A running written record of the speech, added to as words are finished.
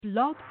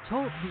Blog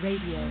Talk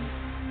Radio.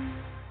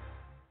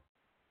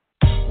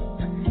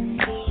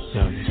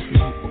 Yo, you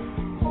sleep?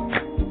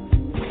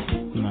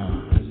 Nah,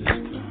 I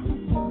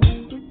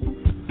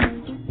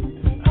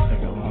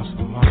think I want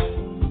some more.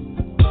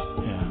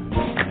 Yeah,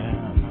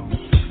 I know.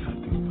 I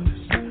think, but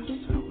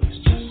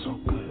it's just so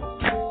good.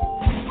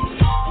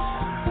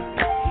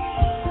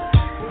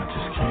 I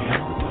just can't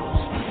help it though.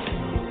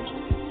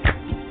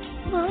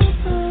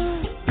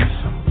 There's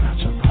something about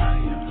your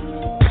body.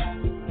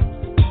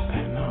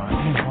 Hey, no, I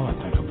ain't all I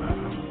think about.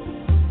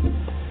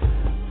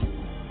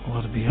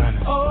 Well, to be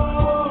honest.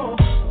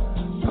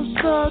 I'm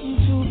starting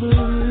to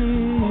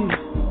believe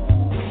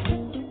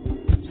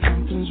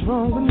something's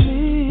wrong with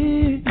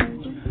me.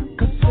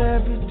 'Cause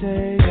every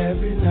day,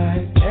 every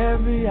night,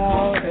 every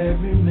hour,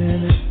 every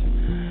minute,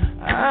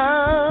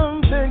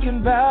 I'm thinking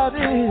about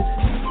it.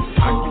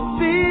 I could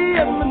be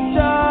at my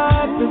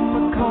job, in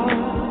my car,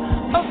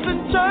 up in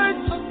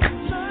church,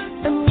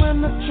 and when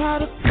I try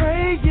to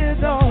pray,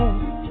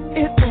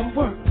 it won't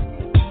work.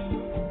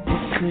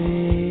 It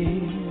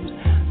seems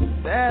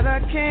that I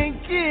can't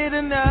get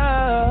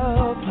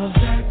enough of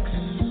sex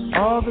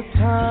all the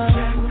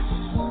time,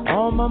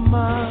 on my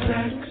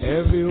mind,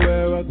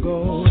 everywhere I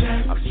go.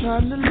 I'm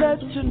trying to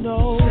let you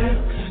know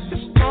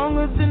it's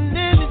stronger than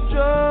any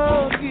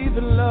drug,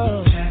 even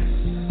love.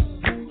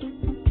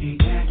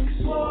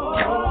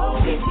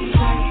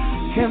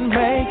 Can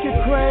make you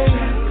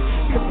crazy,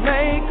 can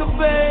make a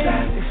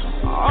baby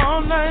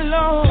all night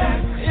long.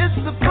 It's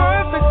the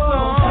perfect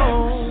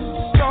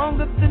song,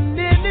 stronger than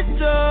any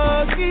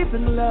drug,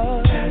 even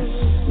love.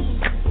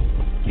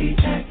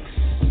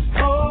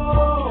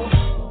 Oh,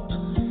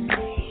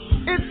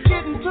 it's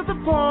getting to the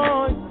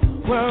point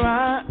where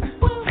I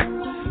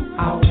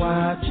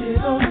watch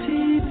it on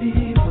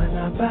TV when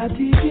I buy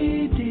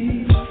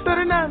DVD.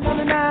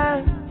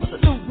 $39.99 for the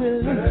new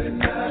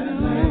release.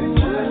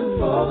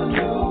 For the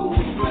new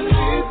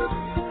release.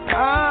 I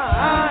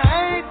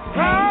ain't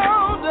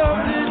proud of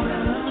it,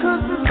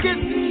 'cause it's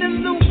getting in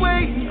the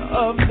way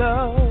of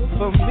love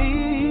for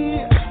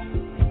me.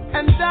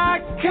 And I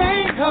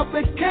can't help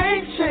it,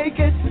 can't shake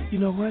it. You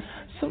know what?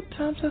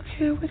 Sometimes I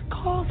hear it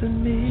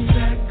calling me.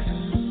 Sex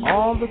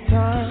all the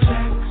time.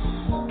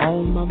 Sex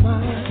on my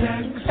mind.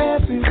 Sex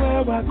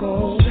everywhere I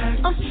go.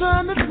 I'm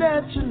trying to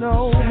let you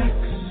know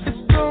it's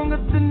stronger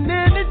than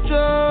any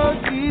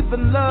drug,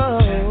 even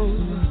love.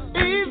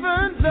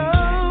 Even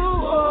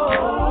love.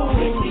 Oh,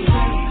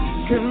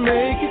 can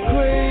make it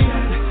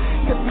crazy,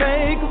 can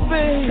make a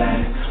baby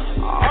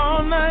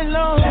all night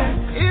long.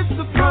 It's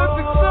the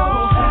perfect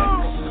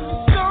song,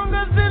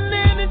 stronger than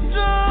any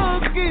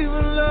drug,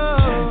 even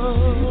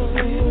love,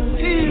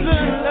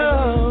 even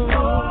love.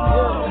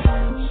 Yeah.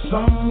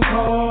 Some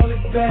call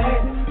it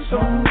bad,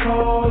 some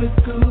call it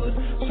good,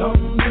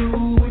 some do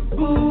it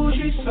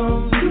bougie,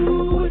 some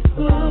do it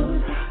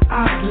good. I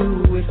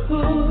do it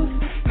good.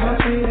 Can I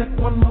say that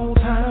one more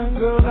time,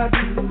 girl? I do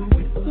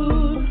it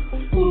good.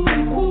 Ooh,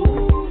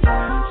 ooh.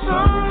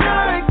 Some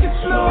like it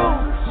slow,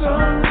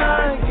 some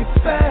like it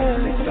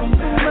fast. It don't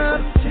matter,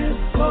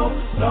 tempo,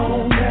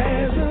 long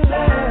as it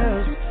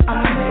lasts. I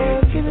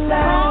make it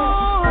last.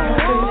 Can I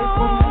say that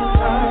one more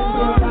time,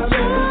 girl? I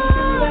make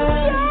it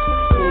last.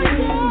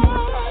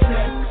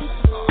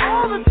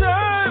 All the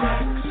time,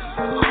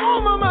 on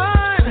my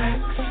mind,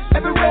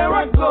 everywhere I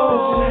go.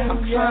 I'm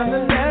trying to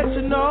let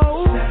you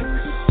know,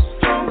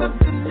 stronger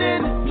than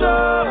any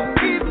drug,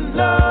 even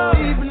love,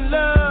 even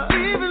love,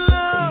 even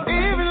love,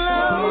 even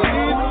love,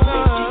 even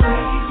love.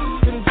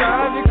 Can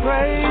drive you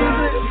crazy,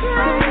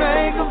 can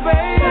make a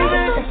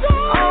baby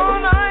all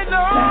night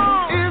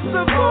long. It's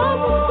a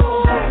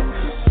bubble,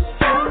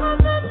 stronger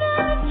than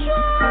any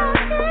drug,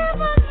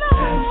 even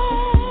love.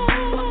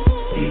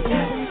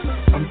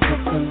 I'm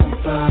talking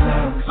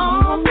about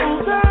all the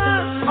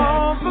time,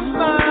 all the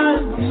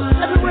time.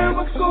 Everywhere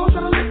I go,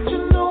 trying to let you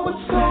know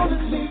it's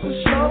calling me for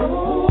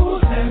sure.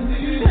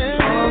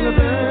 Stronger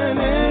than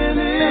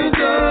any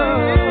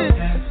drug.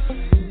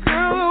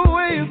 Girl, the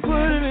way you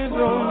put it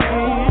on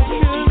me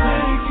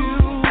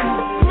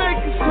can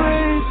make you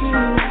crazy,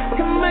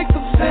 can make a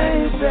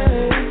baby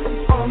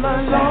all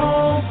night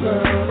long,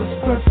 girl. It's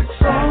perfect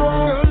song,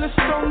 girl. It's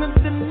stronger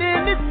than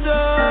any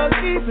drug,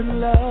 even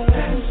love,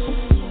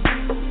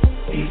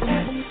 even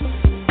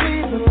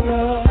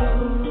love.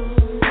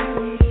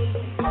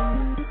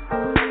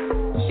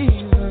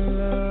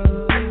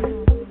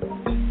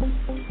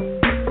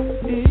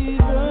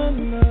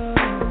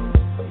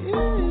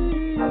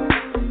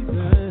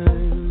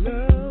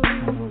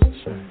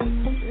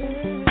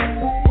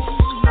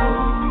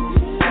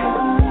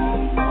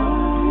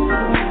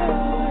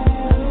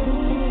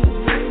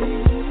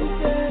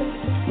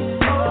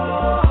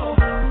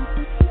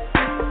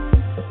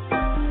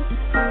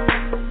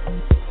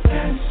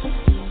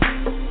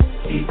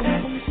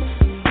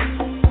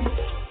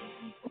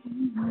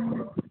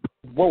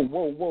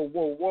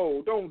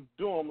 Whoa. Don't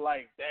do them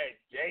like that,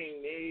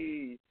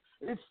 Jamie.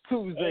 It's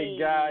Tuesday,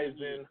 guys,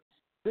 and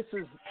this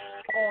is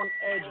On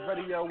Edge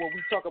Radio, where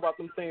we talk about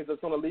some things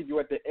that's going to leave you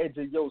at the edge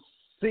of your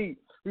seat.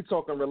 We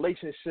talking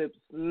relationships.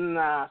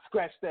 Nah,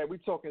 scratch that. We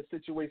talking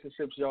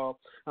situationships, y'all.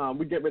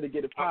 We get ready to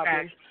get it popping.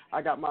 Okay.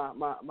 I got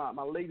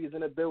my ladies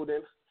in the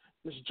building,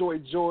 Miss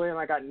Joy, and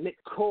I got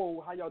Nick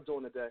Cole. How y'all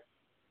doing today?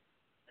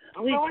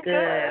 We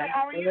good.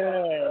 How are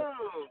you?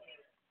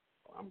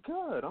 I'm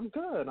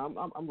good.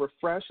 I'm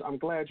refreshed. I'm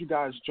glad you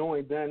guys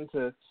joined in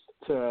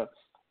to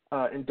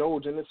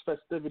indulge in this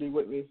festivity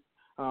with me.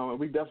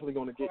 We definitely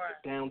going to get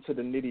down to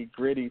the nitty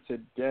gritty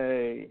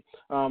today.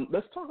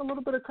 Let's talk a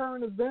little bit of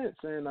current events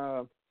and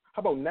how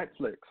about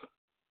Netflix?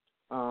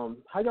 How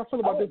y'all feel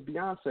about this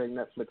Beyonce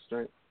Netflix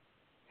drink?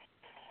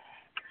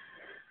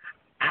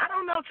 I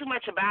don't know too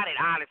much about it,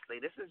 honestly.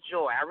 This is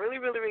Joy. I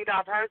really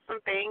I've heard some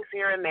things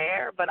here and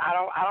there, but I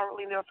don't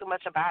really know too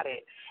much about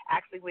it.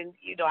 Actually, when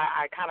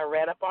I kind of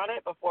read up on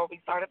it before we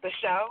started the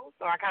show,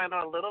 so I kind of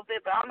know a little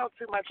bit, but I don't know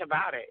too much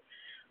about it.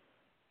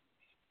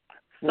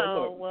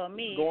 So,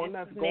 me, go on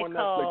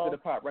Netflix, it'll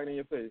pop right in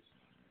your face.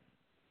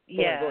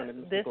 Yeah. Go ahead,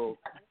 Nicole.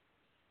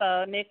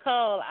 So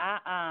Nicole,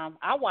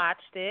 I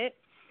watched it.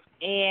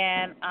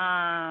 And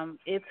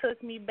it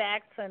took me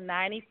back to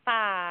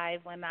 95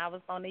 when I was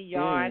on the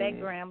yard at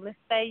Grambling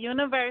State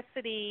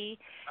University.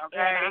 Okay.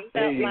 And I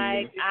felt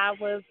like I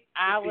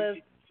was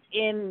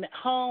in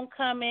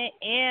homecoming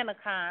and a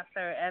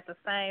concert at the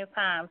same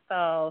time.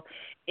 So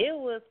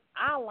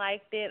I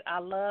liked it. I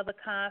love the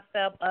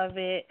concept of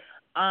it.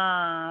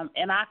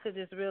 And I could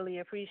just really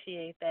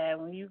appreciate that.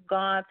 When you've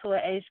gone to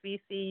a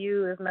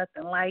HBCU, it's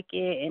nothing like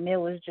it, and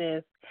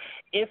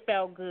it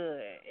felt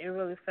good. It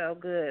really felt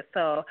good.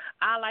 So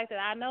I liked it.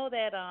 I know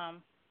that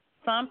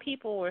some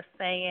people were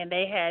saying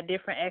they had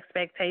different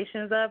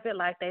expectations of it,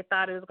 like they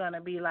thought it was going to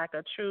be like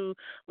a true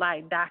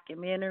like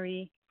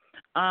documentary.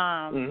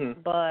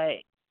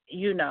 But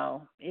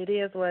it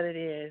is what it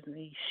is.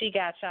 She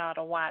got y'all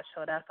to watch,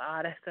 so that's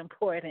all that's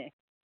important.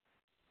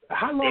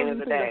 How long do you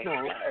think that's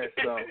going to last,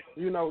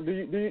 though?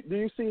 Do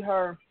you see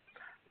her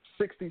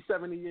 60,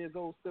 70 years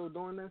old still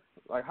doing this?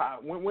 Like,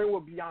 when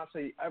will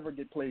Beyonce ever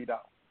get played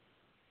out?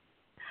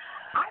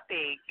 I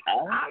think,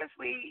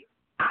 honestly,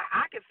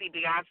 I could see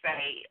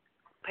Beyonce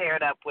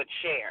paired up with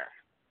Cher,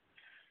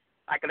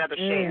 like another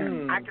Cher.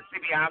 I could see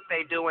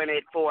Beyonce doing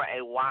it for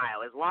a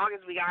while. As long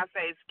as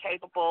Beyonce is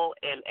capable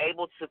and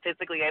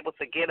physically able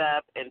to get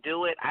up and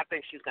do it, I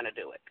think she's going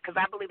to do it because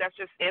I believe that's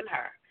just in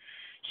her.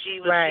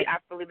 I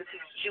believe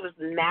she was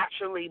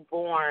naturally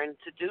born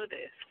to do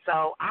this.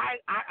 So I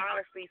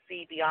honestly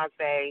see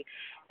Beyonce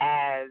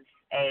as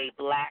a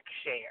black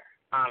Cher,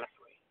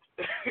 honestly.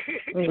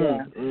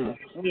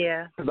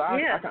 Yeah.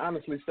 I can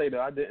honestly say that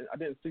I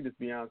didn't see this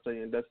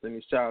Beyonce in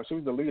Destiny's Child. She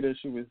was the leader.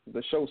 She was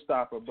the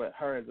showstopper. But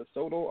her as a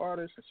solo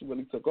artist, she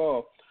really took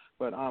off.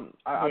 But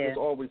I just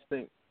always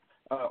think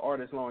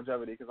artist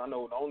longevity because I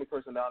know the only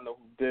person that I know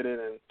who did it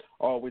and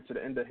all the way to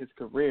the end of his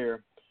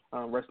career,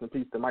 rest in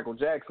peace to Michael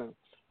Jackson.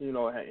 He did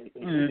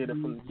it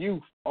from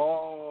youth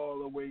all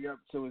the way up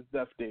to his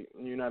death date.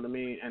 You know what I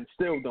mean? And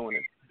still doing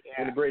it.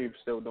 In the grave,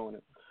 still doing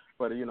it.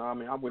 But,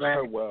 I wish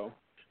her well.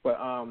 But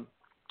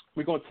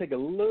we're going to take a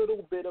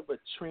little bit of a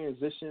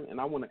transition,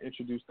 and I want to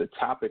introduce the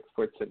topic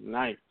for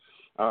tonight.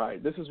 All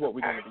right, this is what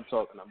we're going to be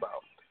talking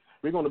about.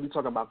 We're going to be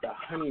talking about the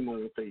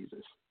honeymoon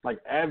phases, like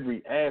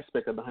every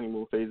aspect of the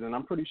honeymoon phase. And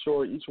I'm pretty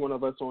sure each one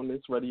of us on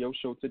this radio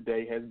show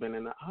today has been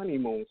in the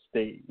honeymoon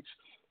stage.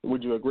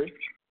 Would you agree?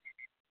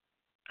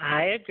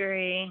 I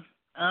agree.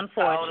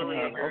 Unfortunately.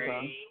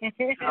 Okay.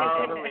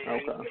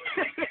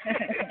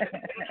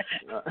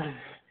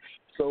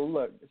 So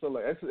look,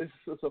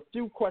 it's a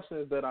few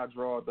questions that I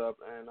drawed up,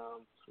 and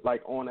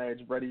like on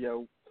Edge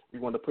Radio, we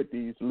want to put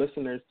these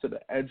listeners to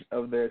the edge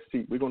of their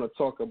seat. We're going to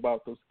talk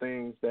about those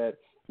things that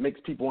makes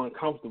people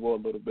uncomfortable a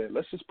little bit.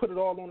 Let's just put it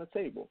all on the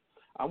table.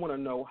 I want to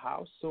know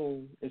how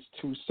soon is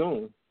too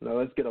soon. Now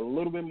let's get a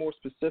little bit more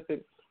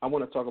specific. I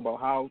want to talk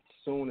about how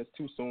soon is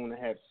too soon to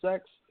have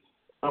sex,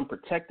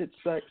 unprotected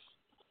sex,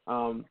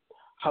 how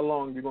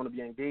long you're going to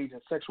be engaged in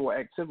sexual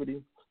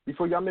activity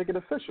before y'all make it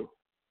official.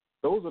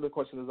 Those are the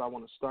questions I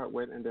want to start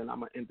with, and then I'm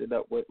going to end it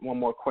up with one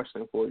more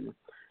question for you.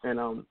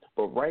 And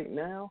but right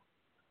now,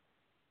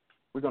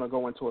 we're going to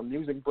go into a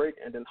music break,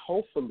 and then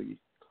hopefully,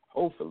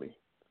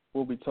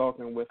 we'll be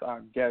talking with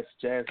our guest,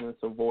 Jasmin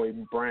Savoy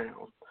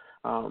Brown,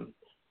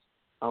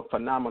 a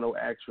phenomenal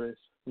actress,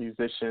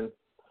 musician,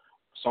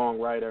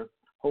 songwriter.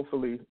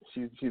 Hopefully,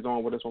 she's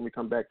on with us when we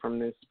come back from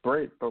this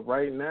break. But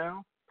right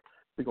now,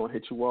 we're going to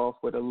hit you off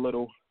with a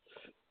little,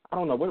 I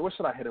don't know, what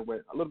should I hit it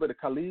with? A little bit of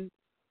Khalid?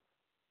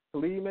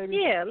 Khalid, maybe?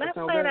 Yeah, let's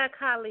play that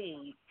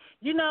Khalid.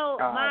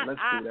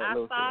 I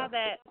saw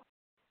that.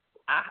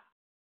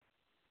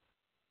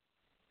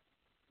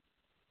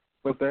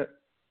 What's that?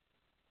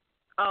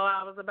 Oh,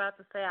 I was about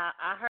to say,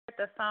 I heard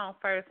the song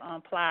first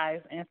on Ply's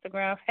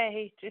Instagram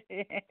page.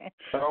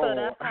 So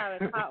that's how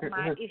it caught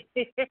my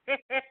ear.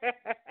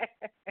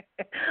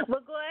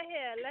 But go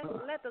ahead.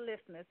 Let the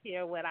listeners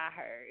hear what I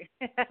heard.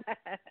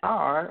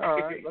 All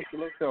right.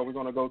 Let's go. We're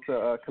going to go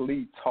to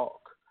Khalid Talk.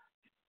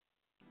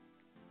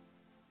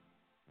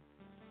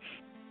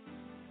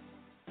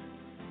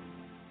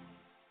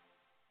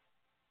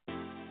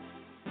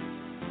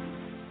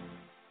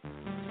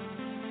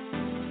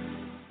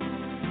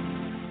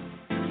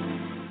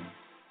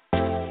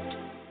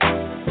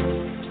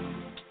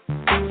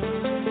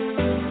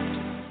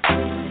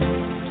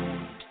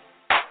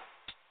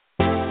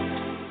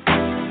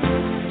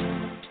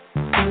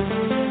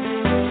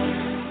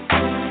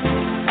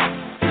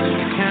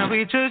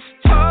 we just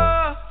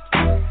talk?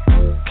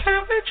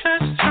 Can we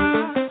just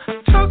talk?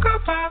 Talk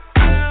about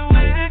where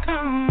we're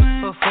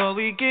going before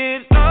we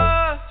get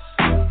lost.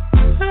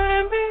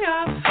 Let me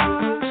our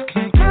thoughts.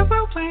 Can't get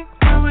where we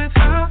go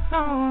without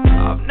knowing.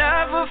 I've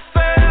never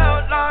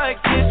felt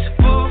like this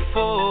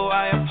before.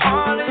 I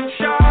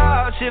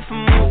apologize if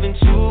I'm moving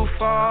too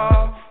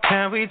far.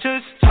 Can we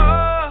just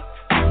talk?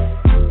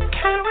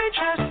 Can we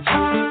just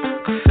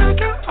talk?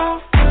 Figure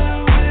out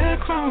where we're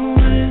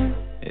growing.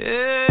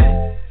 Yeah.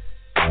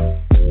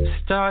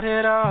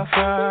 Started off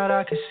right,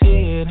 I can see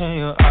it in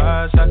your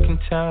eyes. I can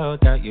tell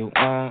that you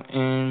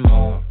wanting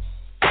more.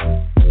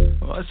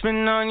 What's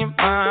been on your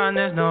mind?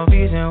 There's no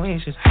reason we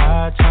should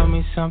hide. Tell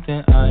me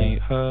something I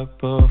ain't heard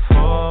before.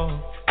 Oh,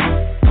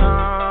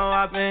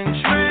 I've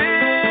been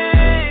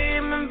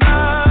dreaming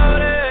about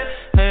it,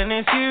 and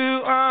it's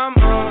you I'm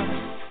on.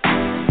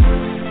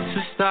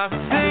 So stop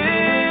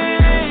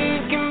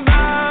thinking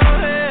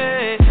about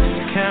it.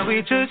 Can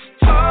we just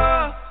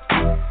talk?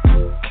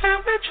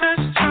 Can we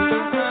just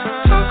talk?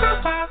 Talk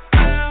about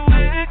where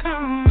we're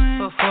going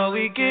before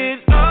we get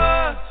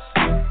lost.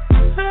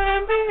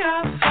 Let me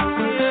our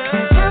thoughts.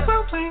 Can't get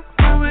where we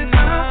go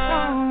without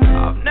knowing.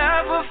 I've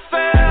never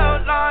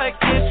felt like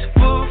this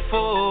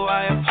before.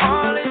 I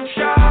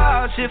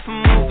apologize if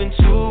I'm moving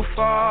too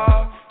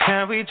far.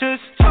 Can we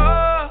just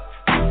talk?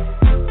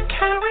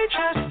 Can we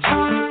just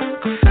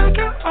talk?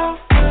 Figure out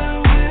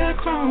where we're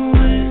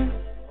growing.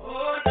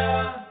 Oh,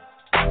 nah.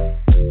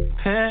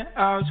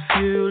 Penthouse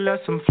view,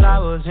 left some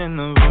flowers in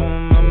the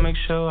room. I'll make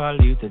sure I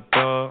leave the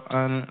door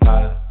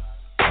unlocked.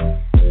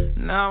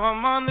 Now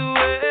I'm on the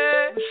way,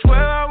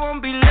 swear I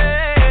won't be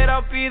late.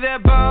 I'll be there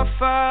by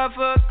 5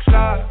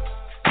 o'clock.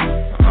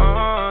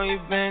 Oh,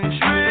 you've been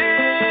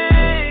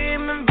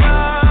dreaming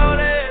about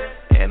it,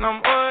 and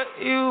I'm what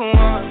you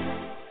want.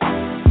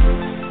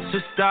 So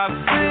stop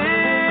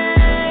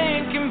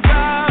thinking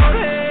about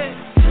it.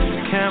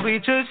 Can we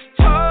just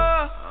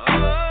talk?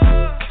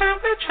 Can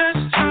we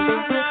just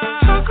talk?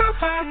 Talk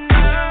about it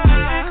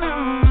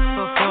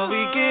before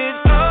we get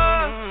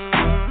lost.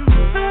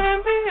 Let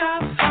me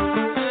our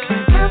thoughts.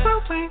 Can't get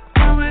where we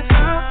go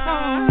without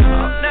knowing.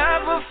 I've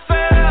never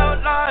felt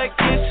like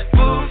this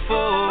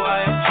before. I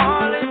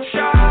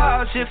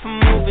apologize if I'm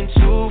moving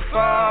too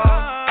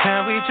far.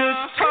 Can we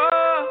just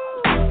talk?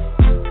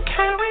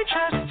 Can we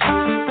just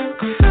talk?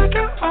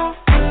 Figure out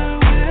where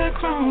we're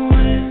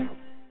growing.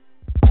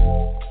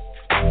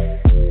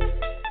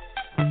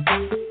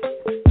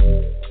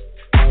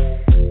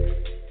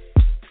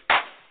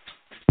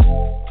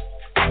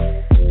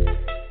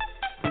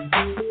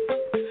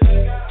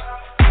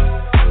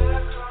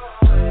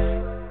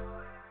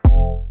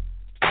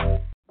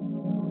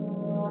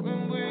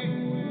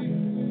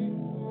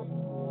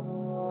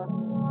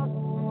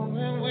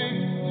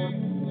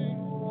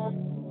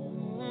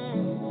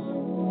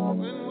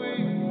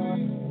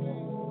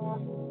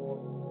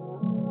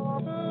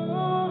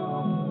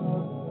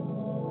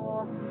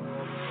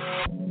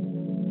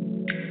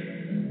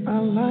 I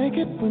like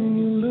it when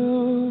you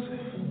lose it.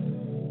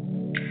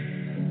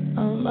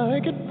 I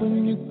like it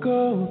when you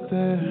go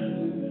there.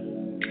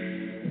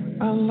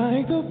 I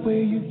like the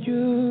way you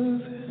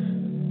use it.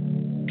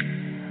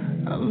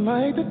 I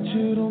like that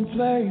you don't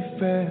play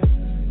fair.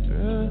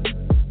 Yeah.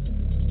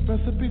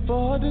 Recipe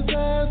for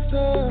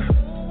disaster.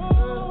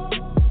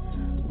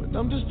 When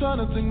I'm just trying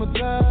to sing my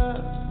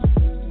time.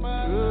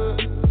 Yeah.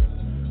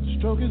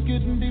 Stroke is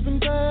getting even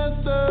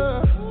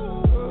faster.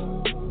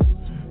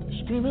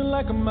 Screaming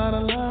like I'm out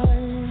of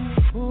line.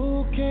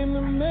 Who came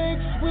to make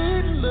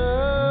sweet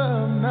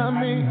love? Not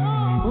me.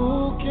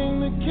 Who came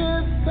to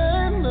kiss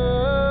and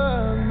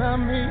love? Not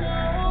me.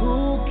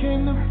 Who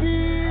came to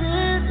beat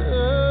it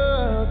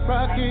up?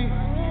 Rocky.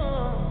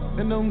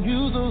 And don't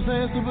use those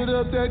hands to put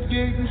up that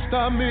gate and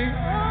stop me.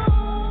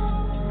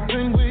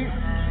 When we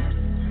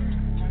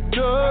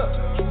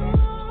touch.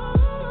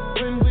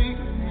 When we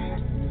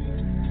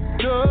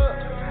touch.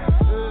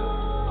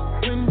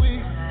 When we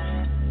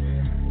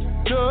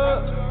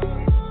touch.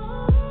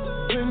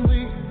 When we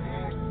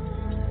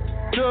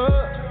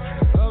touch.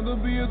 I can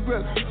be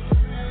aggressive.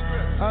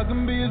 I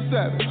can be a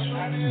savage.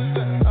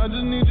 I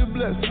just need your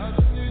blessing.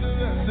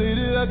 Say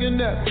that I can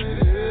nap.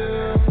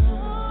 Yeah.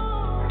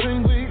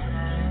 When we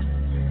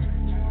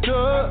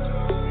touch.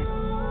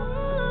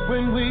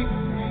 When we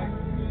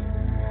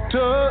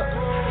touch.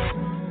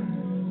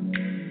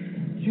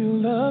 You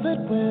love it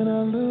when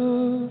I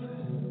lose.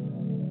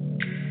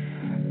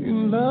 You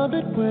love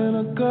it when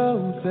I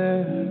go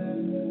there.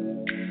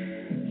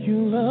 You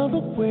love the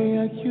way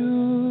I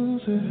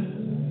use it.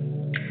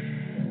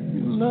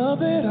 You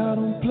love it, I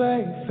don't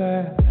play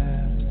fair.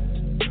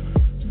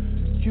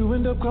 You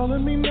end up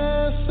calling me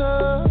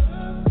master.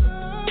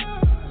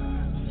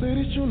 Say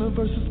this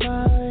universe is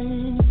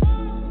mine.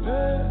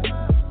 Yeah.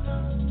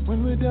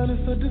 When we're down,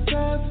 it's a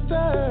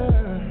disaster.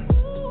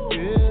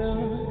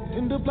 Yeah.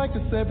 End up like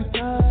this every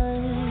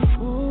time.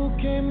 Who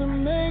came to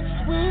make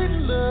sweet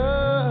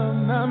love?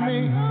 Not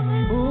me.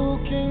 Who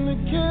came to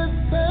kiss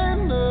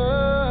and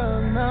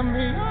love? Not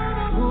me.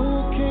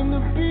 Who came to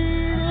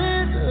beat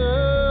it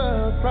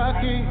up?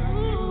 Rocky.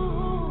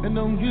 And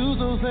don't use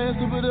those hands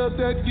to put up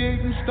that gate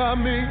and stop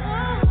me.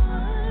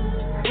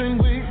 When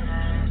we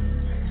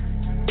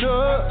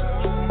touch,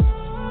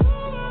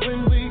 when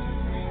we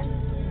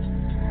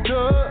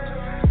touch,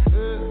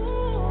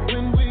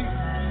 when we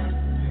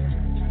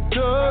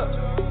touch,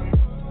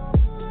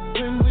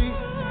 when we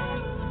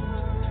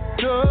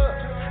touch.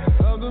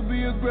 I could be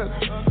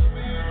aggressive,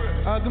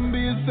 I can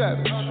be a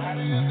savage.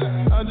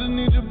 I just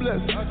need your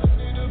blessing.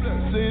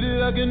 Say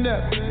that I can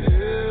never.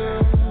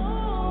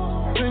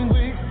 When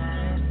we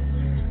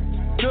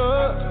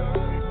touch,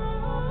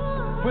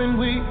 when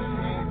we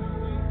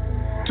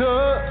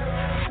touch,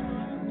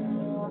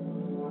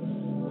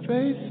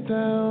 face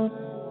down,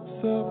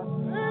 so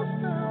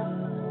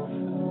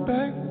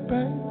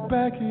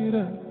back it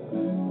up.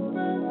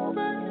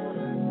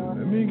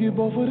 Let me get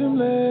both of them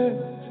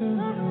legs and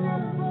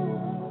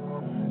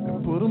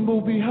put them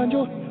both behind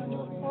your.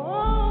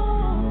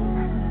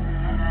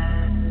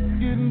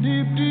 Getting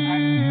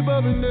deep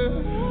up in there.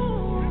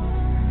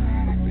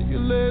 Your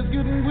legs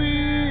getting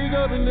weak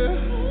up in there.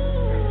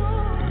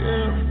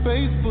 Yeah,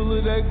 face full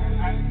of that.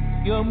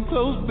 Yeah, I'm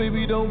close,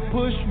 baby, don't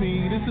push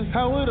me. This is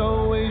how it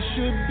always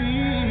should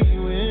be.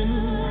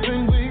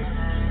 When we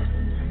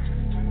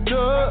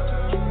touch,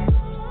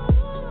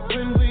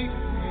 when we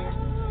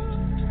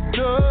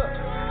touch,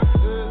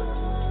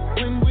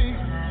 when we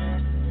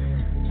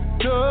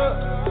touch,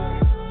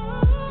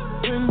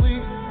 when we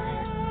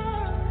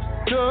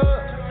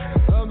touch.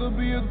 I can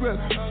be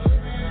aggressive,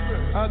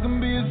 I can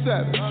be a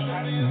savage.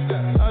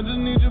 I just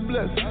need your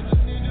blessing.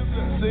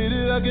 Say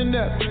that I can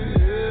never.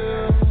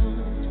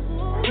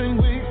 When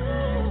we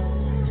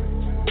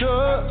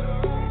touch,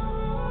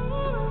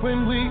 when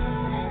we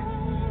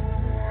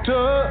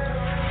touch.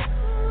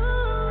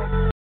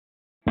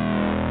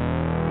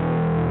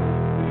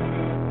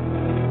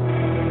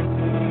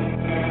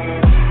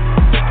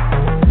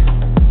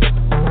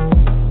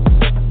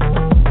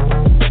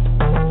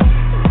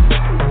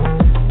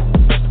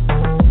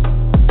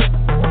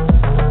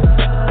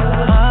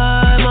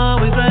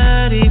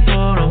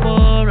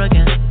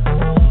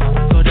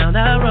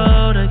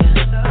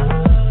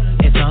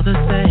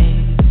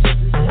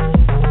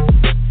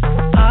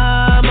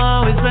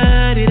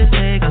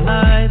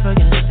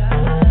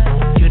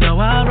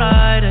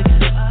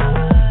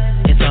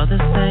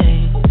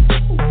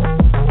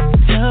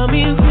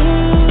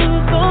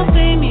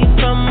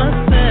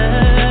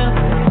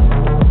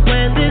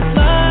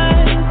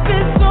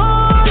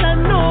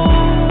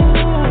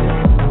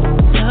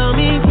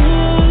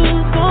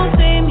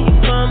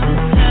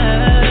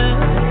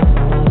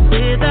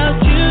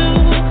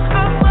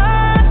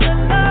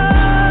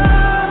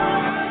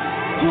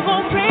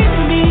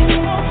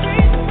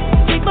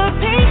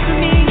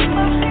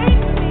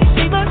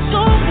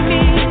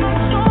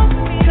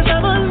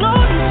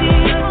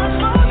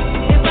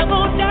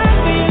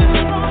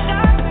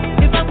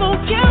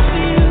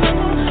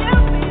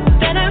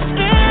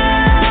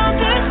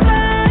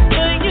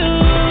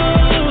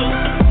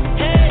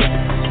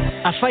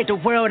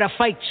 I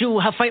fight you,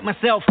 I fight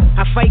myself,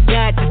 I fight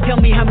God to tell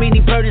me how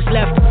many burdens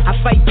left. I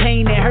fight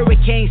pain and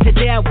hurricanes,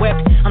 today I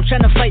wept. I'm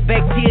trying to fight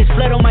back tears,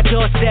 flood on my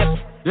doorstep.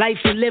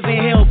 Life and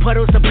living hell,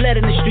 puddles of blood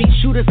in the street,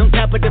 shooters on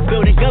top of the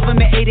building,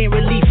 government aid ain't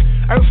relief.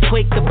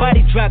 Earthquake, the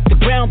body drop, the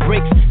ground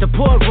breaks, the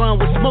poor run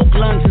with smoke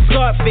lungs and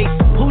scarred face.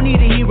 Who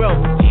need a hero?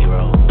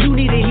 You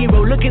need a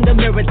hero, look in the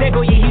mirror, there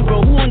go your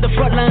hero. Who on the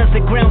front lines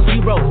at ground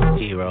zero?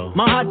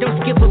 My heart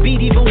don't skip a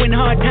beat even when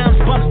hard times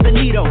bumps the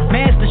needle.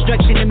 Mass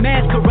destruction and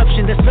mass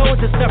corruption, the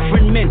souls of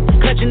suffering men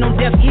clutching on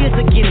deaf ears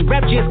again,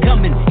 rapture's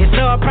coming. It's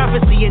all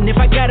prophecy, and if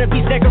I gotta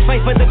be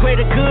sacrificed for the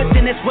greater good,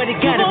 then that's what it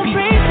gotta be.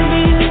 Pray for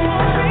me,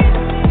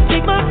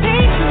 take my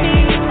pain for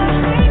me,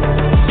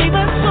 save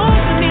my soul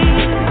for me,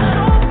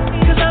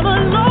 'cause I'm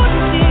alone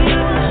to see.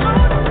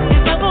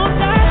 If I gon'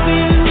 die for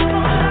you,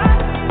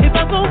 if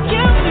I gon'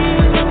 kill for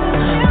you,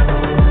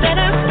 then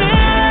I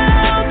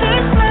spill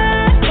this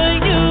blood for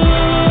you.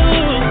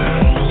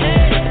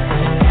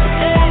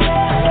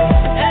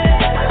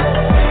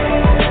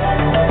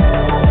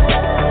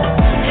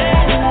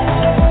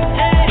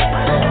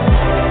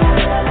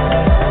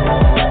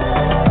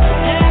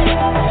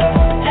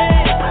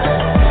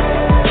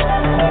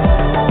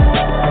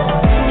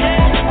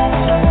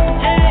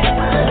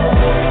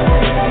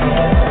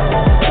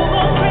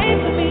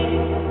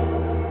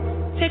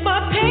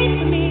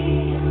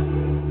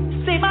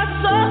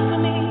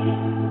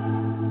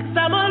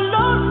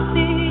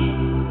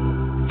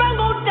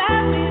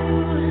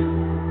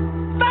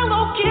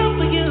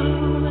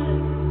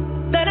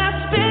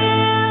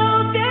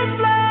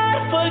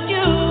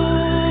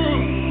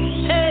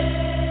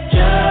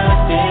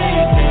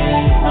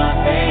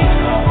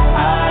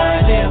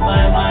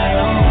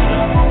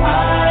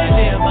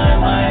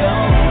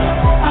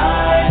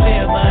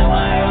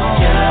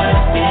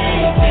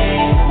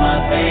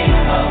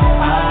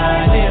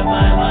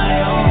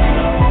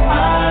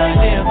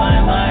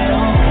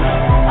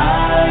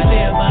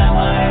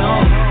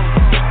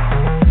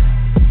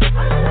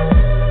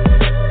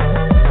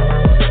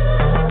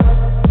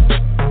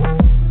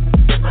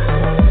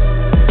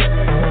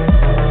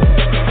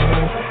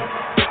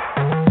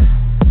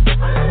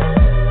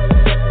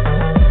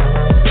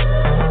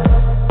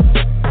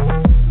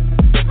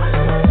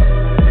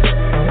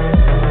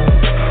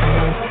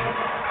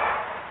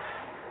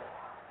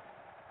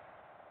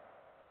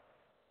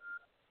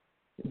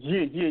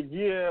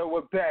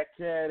 back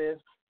at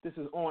it. This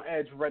is On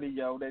Edge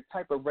Radio, that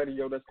type of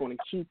radio that's going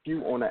to keep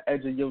you on the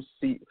edge of your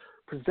seat.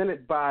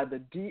 Presented by the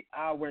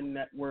D-Hour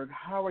Network.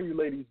 How are you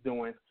ladies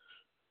doing?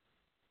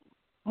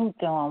 I'm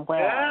doing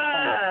well.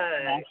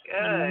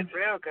 Good,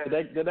 real good.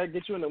 Did that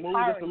get you in the mood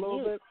just a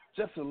little bit?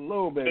 Just a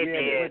little bit. It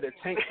did. The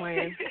Tank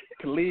playing,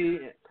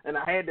 Khalid, and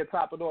I had to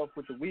top it off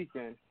with the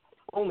Weeknd.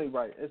 Only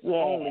right. It's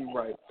only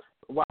right.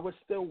 While we're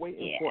still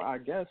waiting for our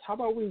guests, how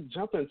about we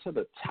jump into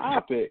the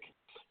topic?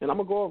 And I'm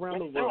going to go around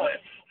the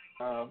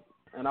world.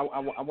 And I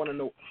want to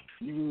know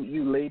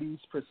you ladies'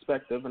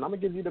 perspective, and I'm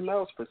going to give you the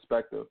male's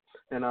perspective.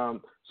 And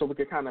so we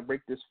can kind of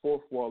break this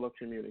fourth wall of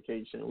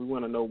communication. We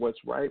want to know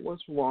what's right,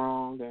 what's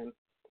wrong, and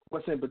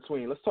what's in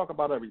between. Let's talk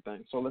about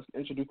everything. So let's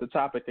introduce the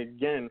topic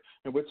again,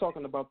 and we're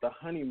talking about the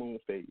honeymoon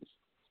phase.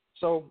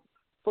 So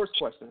first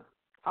question,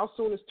 how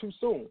soon is too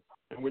soon?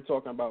 And we're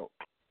talking about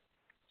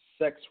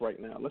sex right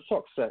now. Let's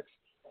talk sex.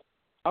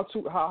 How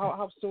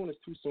soon is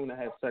too soon to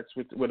have sex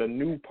with a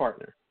new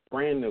partner,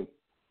 brand new?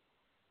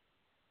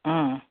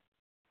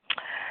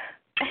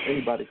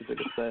 Anybody could take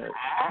a stab.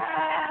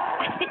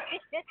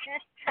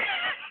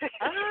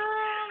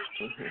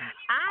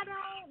 I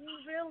don't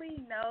really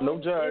know. No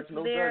judge,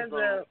 no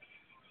judge.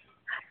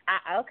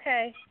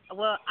 Okay.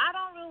 Well, I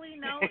don't really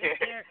know if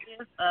there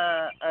is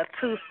a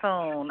too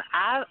soon.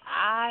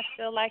 I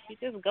feel like you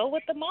just go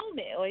with the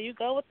moment, or you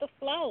go with the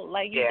flow.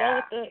 Like you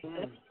go with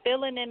the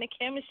feeling and the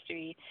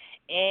chemistry.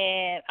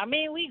 And I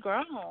mean, we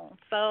grown,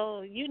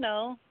 so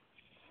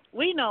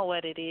we know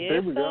what it is.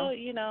 There we go.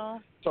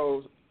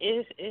 So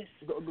it's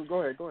go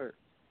ahead.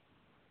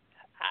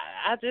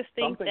 I just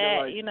think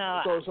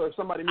that So if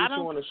somebody meets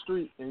you on the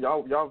street and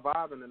y'all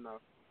vibing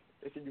enough,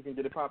 you can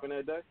get it popping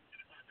that day.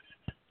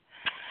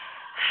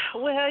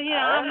 Well,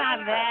 I'm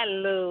not that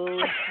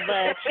loose,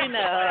 but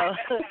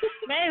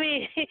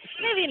maybe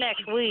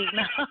next week.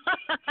 No.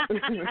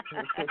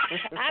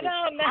 I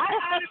don't know.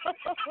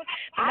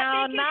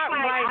 No, not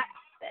right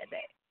that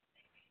day.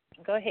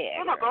 Go ahead.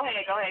 No, go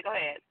ahead.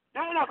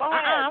 No, go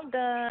ahead. I'm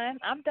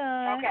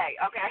done. Okay.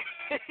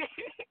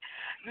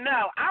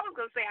 No, I was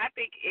gonna say I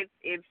think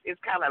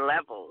it's kind of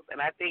levels, and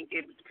I think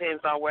it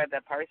depends on where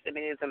the person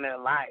is in their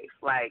life.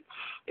 Like,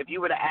 if you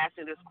were to ask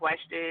me this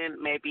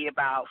question maybe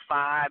about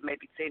 5,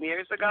 maybe 10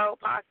 years ago,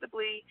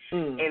 possibly,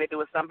 and if it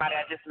was somebody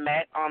I just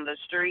met on the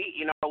street,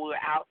 we were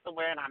out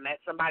somewhere and I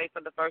met somebody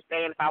for the first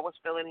day, and if I was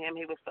feeling him,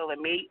 he was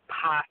feeling me,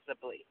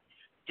 possibly,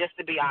 just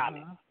to be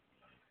honest.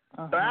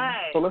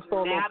 But so let's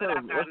throw a now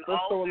little curve.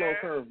 Let's throw a little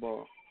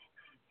curveball.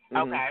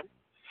 Okay.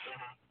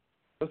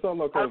 Let's throw a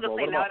little I was curveball. going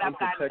to say, now that I've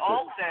gotten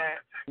older.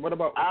 What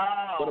about?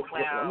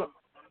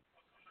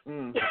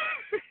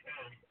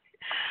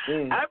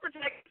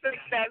 Unprotected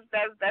sex,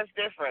 that's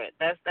different.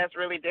 That's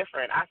really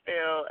different. I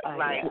feel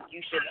like you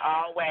should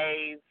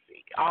always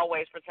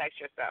protect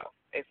yourself,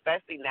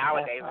 especially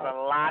nowadays. There's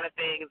a lot of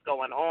things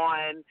going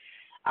on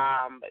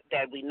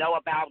that we know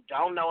about,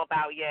 don't know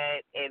about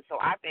yet, and so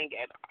I think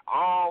at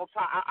all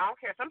times, I don't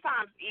care.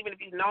 Sometimes even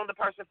if you've known the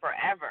person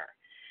forever,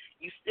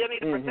 you still need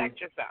to protect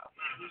yourself.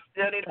 You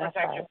still need to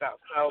protect yourself.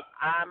 So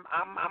I'm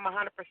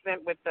 100%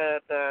 with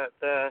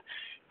the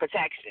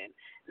protection.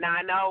 Now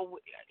I know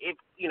if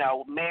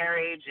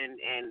marriage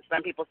and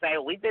some people say,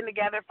 well, we've been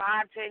together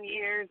 5-10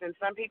 years, and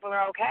some people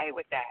are okay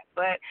with that.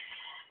 But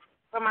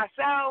for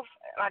myself,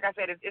 like I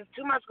said, it's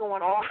too much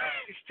going on.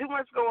 It's too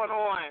much going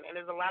on, and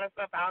there's a lot of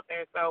stuff out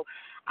there. So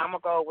I'm gonna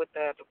go with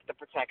the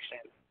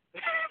protection.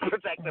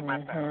 Protecting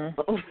myself.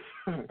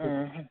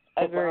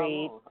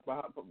 Agreed.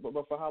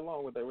 But for how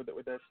long with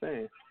that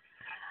saying?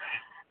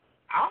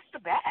 Off the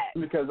bat.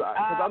 Because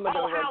I look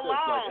at it like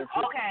how this.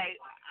 Long?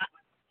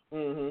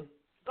 Okay.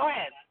 Go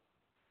ahead.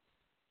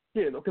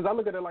 Yeah, because I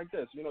look at it like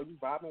this. You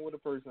vibing with a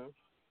person,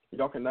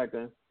 y'all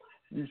connecting.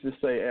 You should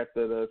say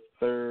after the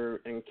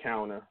third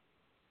encounter,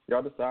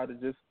 y'all decide to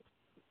just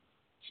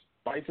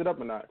spice it up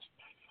a notch.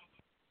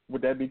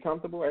 Would that be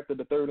comfortable after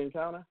the third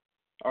encounter?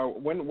 Or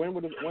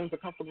when's a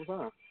comfortable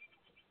time?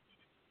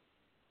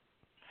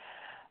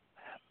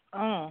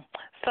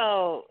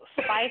 So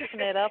spicing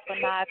it up a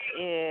notch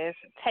is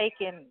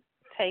taking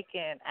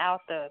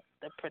out the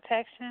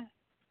protection.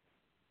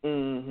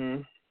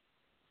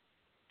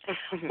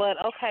 But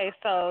okay,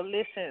 so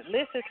listen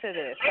to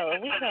this. So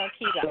we're gonna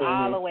keep it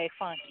all the way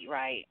funky,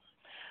 right?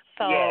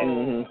 So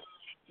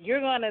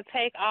you're gonna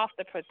take off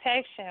the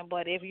protection,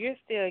 but if you're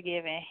still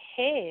giving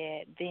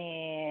head,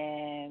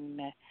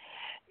 then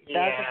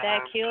doesn't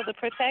that kill the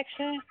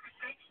protection?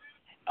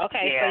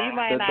 Okay, so you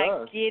might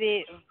not get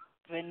it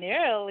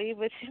venereally,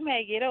 but you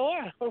may get it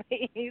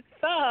orally.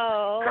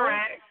 So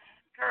correct.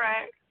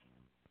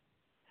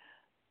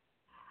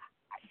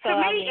 So, to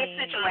me, it's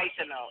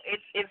situational.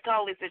 It's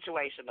totally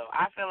situational.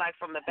 I feel like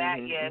from the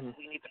bat, yes,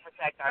 we need to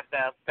protect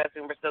ourselves,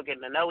 especially when we're still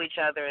getting to know each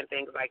other and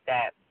things like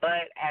that.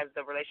 But as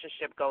the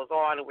relationship goes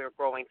on and we're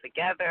growing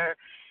together,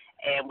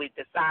 and we've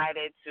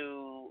decided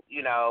to,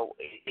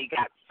 it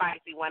got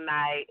spicy one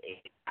night,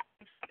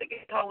 I think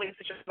it's totally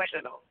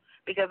situational.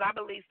 Because I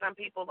believe some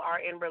people are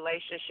in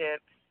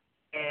relationships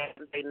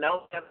and they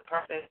know the other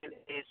person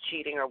is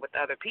cheating or with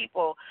other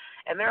people,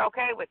 and they're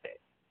okay with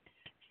it.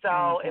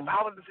 So if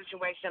I was in a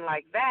situation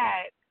like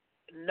that,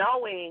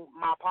 knowing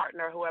my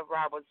partner, whoever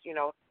I was,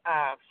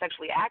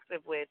 sexually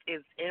active with,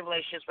 is in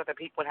relationships with other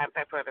people and having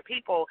sex with other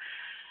people,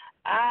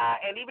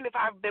 and even if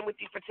I've been with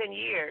you for 10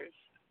 years,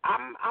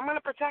 I'm going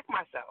to protect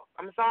myself.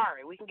 I'm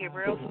sorry. We can get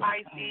real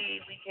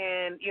spicy. We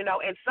can,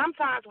 and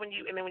sometimes when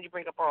you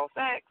bring up oral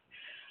sex,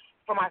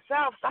 for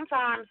myself,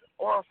 sometimes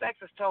oral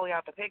sex is totally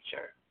out the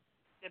picture,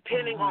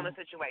 depending on the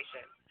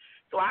situation.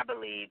 So I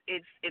believe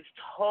it's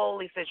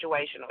totally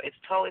situational. It's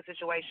totally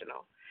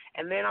situational.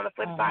 And then on the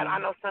flip side, I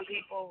know some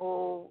people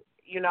who,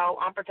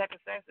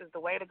 unprotected sex is the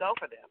way to go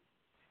for them.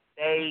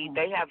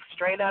 They have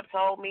straight up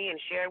told me and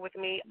shared with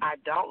me, I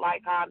don't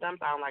like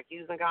condoms. I don't like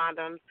using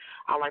condoms.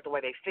 I don't like the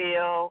way they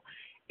feel.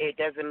 It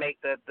doesn't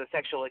make the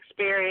sexual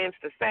experience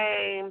the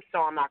same,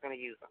 so I'm not going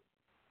to use them.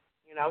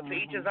 To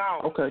each his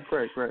own. Okay,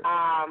 great.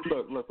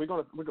 Look,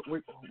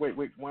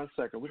 wait 1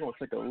 second. We're gonna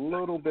take a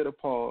little bit of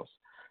pause.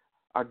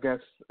 Our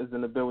guest is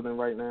in the building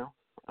right now.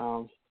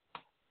 I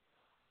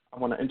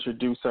want to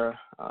introduce her.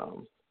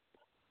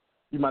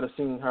 You might have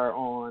seen her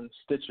on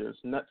Stitchers,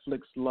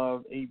 Netflix,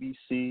 Love,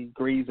 ABC,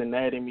 Grey's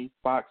Anatomy,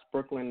 Fox,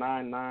 Brooklyn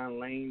Nine-Nine,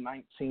 Lane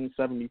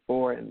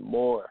 1974, and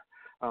more.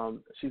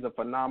 She's a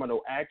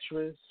phenomenal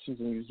actress. She's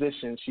a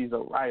musician. She's a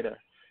writer.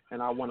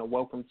 And I want to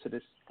welcome to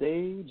the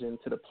stage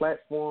and to the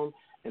platform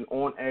and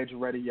on Edge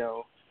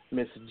Radio,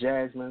 Miss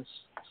Jasmin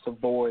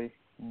Savoy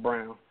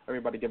Brown.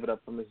 Everybody give it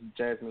up for Miss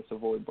Jasmin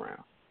Savoy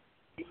Brown.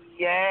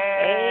 Yes.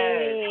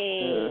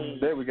 Hey.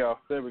 There we go.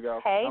 Hey,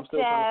 I'm still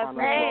trying to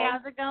find Hey,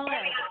 how's it going?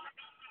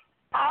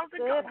 How's it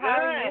going? Good.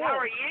 How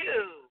are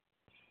you?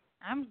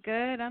 I'm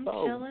good. I'm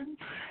chilling.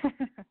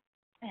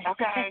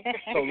 Okay.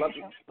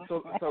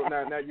 So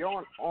now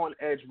you're on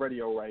Edge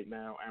Radio right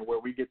now, and where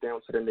we get down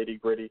to the nitty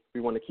gritty,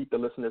 we want to keep the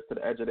listeners to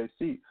the edge of their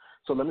seat.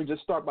 So let me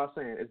just start by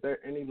saying, is there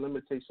any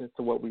limitations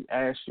to what we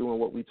ask you and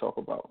what we talk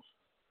about?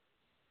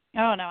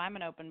 Oh no, I'm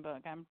an open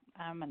book. I'm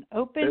an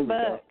open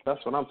book.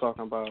 That's what I'm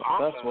talking about.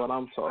 Awesome. That's what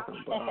I'm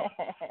talking about.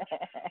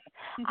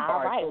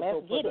 All right,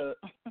 let's get it.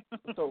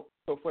 So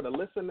for the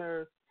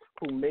listeners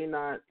who may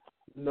not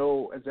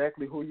know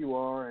exactly who you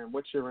are and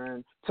what you're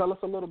in, tell us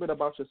a little bit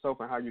about yourself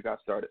and how you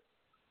got started.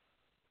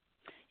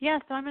 Yeah,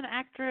 so I'm an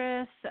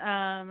actress,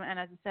 and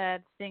as I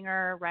said,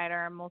 singer,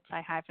 writer,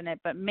 multi-hyphenate,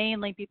 but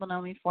mainly people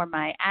know me for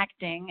my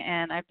acting,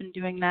 and I've been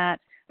doing that.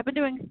 I've been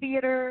doing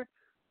theater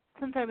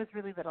since I was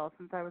really little.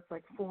 Since I was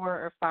like 4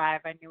 or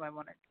 5, I knew I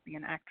wanted to be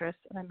an actress,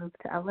 and I moved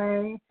to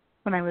L.A.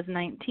 when I was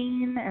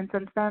 19, and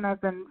since then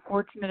I've been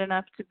fortunate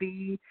enough to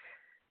be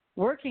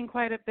working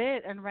quite a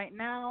bit, and right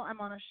now I'm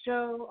on a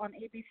show on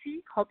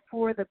ABC called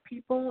For the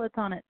People. It's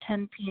on at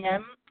 10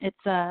 p.m.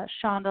 It's a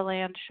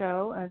Shandaland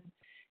show, and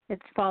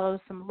it follows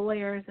some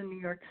lawyers in New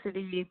York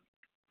City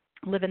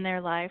living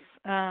their life.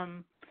 I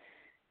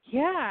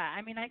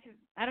mean,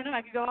 I don't know,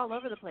 I could go all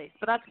over the place,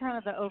 but that's kind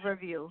of the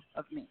overview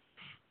of me.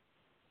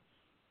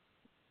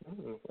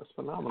 That's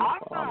phenomenal.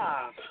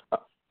 Awesome.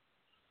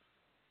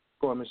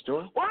 Go on, Miss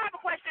Joy. Well, I have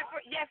a question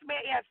for yes,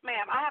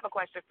 ma'am. I have a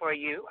question for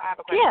you.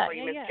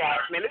 Miss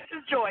Jasmin. This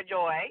is Joy.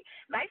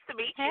 Nice to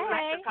meet you.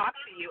 Nice to talk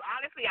to you.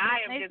 Honestly,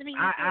 I am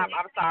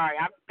I'm sorry.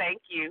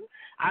 Thank you.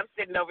 I'm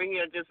sitting over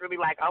here just really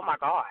like, oh my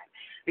God,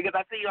 because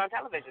I see you on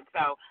television.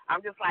 So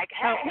I'm just like,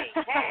 hey.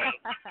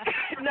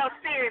 No,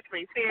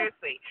 seriously.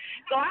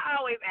 So I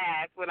always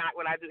ask when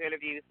I do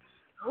interviews,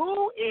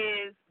 who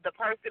is the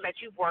person that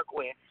you've worked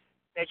with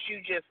that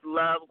you just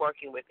love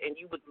working with, and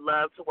you would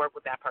love to work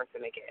with that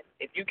person again?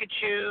 If you could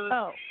choose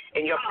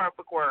in your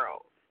perfect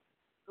world,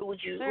 who would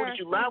you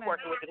love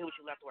working with, and who would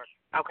you love to work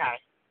with? Okay.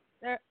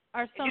 There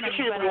are so many. You could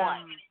choose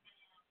one.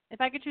 If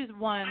I could choose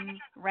one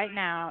right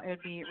now, it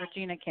would be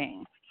Regina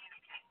King.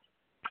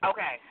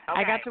 Okay.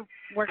 I got to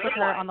work with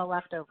her on The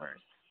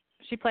Leftovers.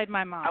 She played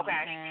my mom,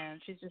 okay.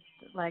 And she's just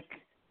like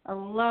a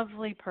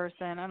lovely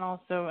person and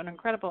also an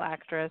incredible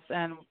actress,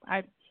 and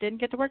I didn't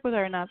get to work with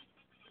her enough.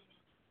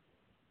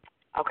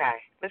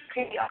 Okay. Miss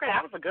King, okay,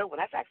 that was a good one.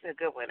 That's actually a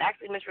good one.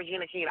 Actually, Miss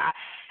Regina King,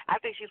 I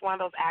think she's one of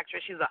those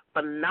actresses. She's a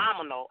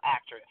phenomenal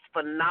actress.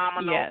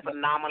 Phenomenal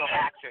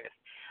actress.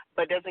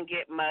 But doesn't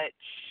get much,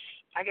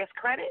 I guess,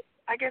 credit,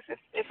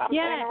 if I'm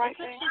saying the right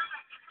thing.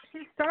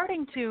 She's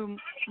starting to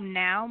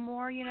now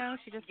more,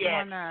 She just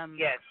won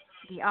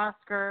the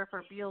Oscar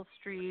for Beale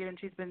Street, and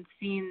she's been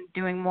seen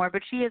doing more.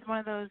 But she is one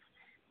of those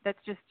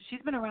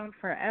she's been around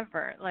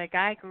forever. Like,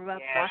 I grew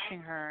up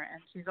watching her,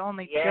 and she's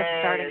only just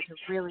starting to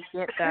really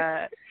get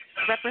the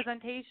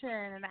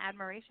representation and the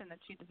admiration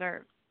that she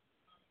deserves.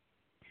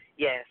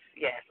 Yes.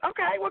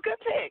 Okay, well, good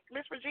pick.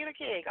 Miss Regina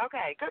King.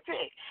 Okay, good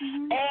pick.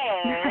 Mm-hmm.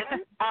 And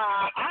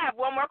I have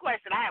one more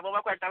question. I'm sorry,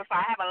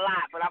 I have a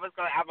lot, but I'm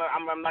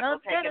not going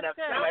to take it up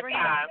too much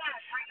time.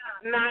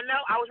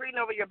 No, I was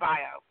reading over your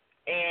bio,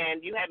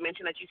 and you had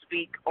mentioned that you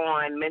speak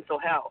on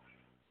mental health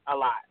a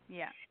lot.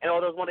 Yeah. And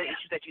all those one of the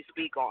issues that you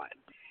speak on.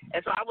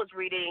 And so I was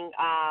reading,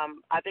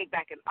 I think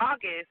back in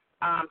August,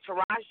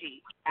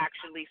 Taraji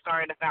actually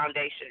started a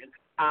foundation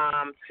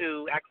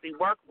to actually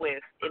work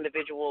with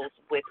individuals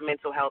with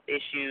mental health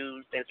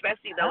issues, and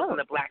especially those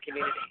in the Black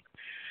community.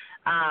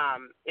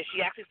 And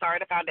she actually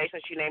started a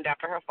foundation she named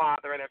after her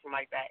father and everything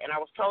like that. And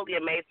I was totally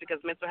amazed because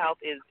mental health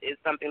is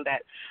something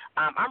that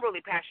I'm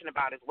really passionate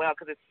about as well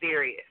because it's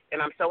serious.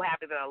 And I'm so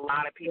happy that a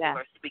lot of people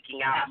are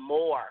speaking out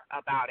more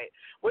about it.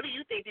 What do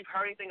you think? You've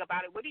heard anything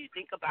about it? What do you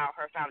think about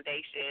her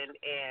foundation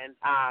and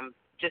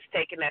just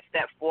taking that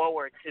step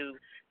forward to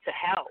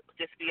help,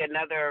 just be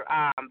another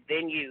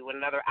venue,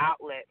 another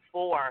outlet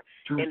for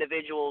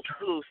individuals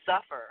who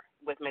suffer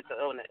with mental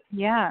illness?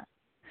 Yeah.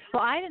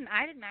 Well, I didn't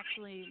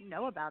actually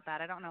know about that.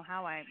 I don't know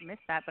how I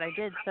missed that, but I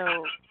did.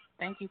 So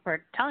thank you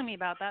for telling me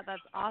about that.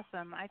 That's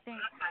awesome. I think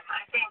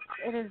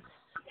it is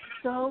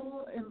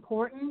so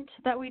important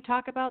that we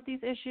talk about these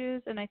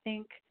issues, and I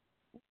think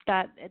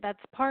that that's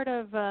part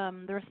of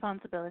the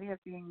responsibility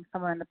of being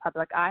someone in the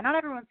public eye. Not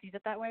everyone sees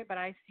it that way, but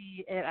I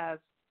see it as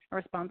a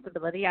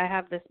responsibility. I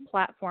have this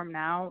platform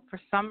now. For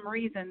some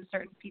reason,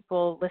 certain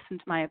people listen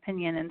to my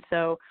opinion, and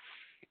so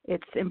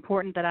it's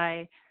important that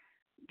I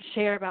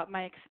share about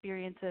my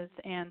experiences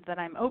and that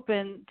I'm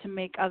open to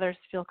make others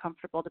feel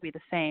comfortable to be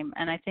the same.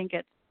 And I think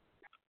it's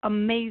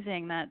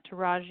amazing that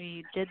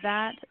Taraji did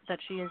that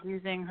she is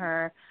using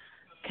her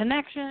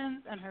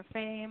connections and her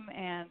fame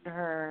and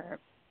her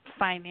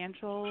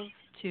financials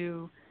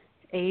to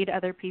aid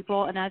other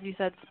people. And as you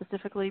said,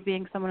 specifically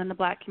being someone in the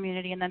Black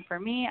community. And then for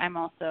me, I'm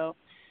also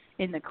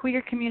in the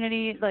queer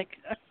community, like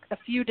a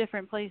few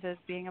different places,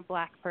 being a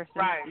Black person,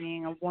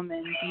 being a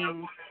woman,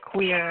 being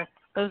queer.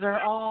 Those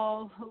are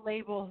all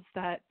labels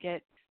that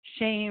get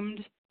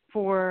shamed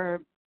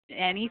for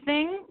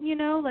anything,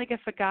 like if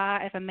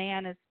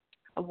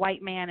a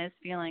white man is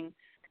feeling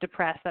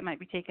depressed, that might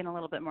be taken a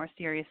little bit more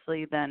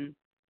seriously than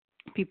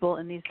people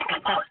in these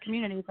oppressed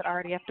communities that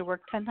already have to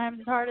work 10 times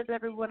as hard as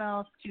everyone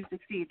else to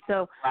succeed.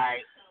 So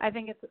I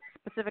think it's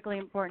specifically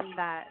important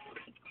that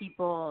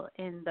people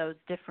in those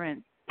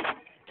different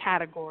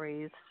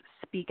categories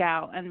speak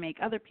out and make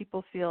other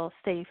people feel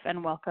safe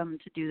and welcome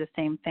to do the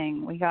same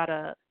thing. We got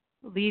to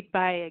lead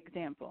by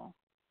example.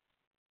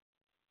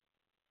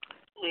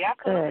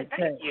 Good.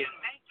 Thank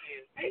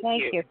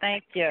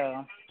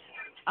you.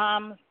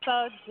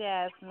 So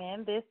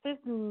Jasmine, this is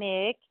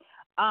Nick.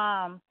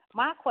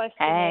 My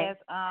question is,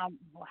 so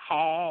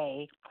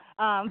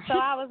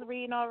I was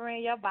reading over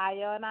in your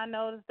bio and I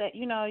noticed that,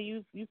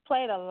 you've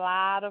played a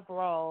lot of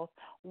roles.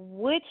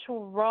 Which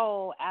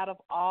role out of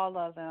all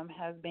of them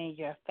has been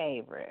your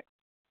favorite?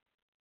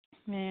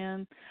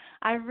 Man,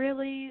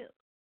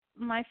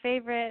 my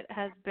favorite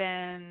has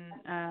been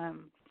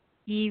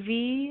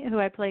Evie, who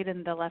I played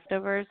in The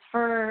Leftovers,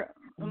 for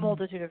a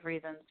multitude of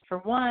reasons. For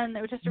one,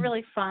 it was just a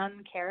really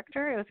fun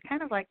character. It was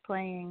kind of like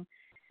playing,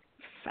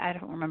 I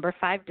don't remember,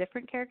 5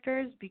 different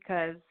characters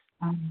because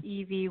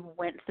Evie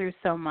went through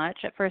so much.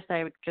 At first,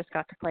 I just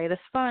got to play this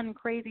fun,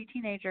 crazy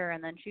teenager,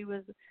 and then she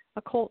was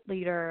a cult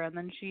leader, and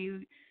then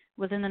she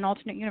was in an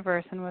alternate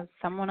universe and was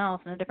someone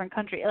else in a different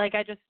country. Like,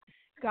 I just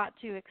got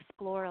to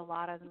explore a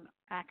lot as an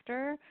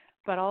actor,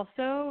 but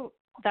also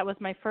that was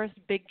my first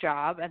big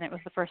job, and it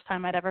was the first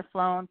time I'd ever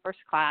flown first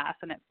class,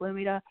 and it flew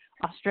me to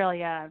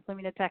Australia and flew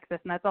me to Texas,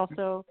 and that's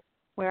also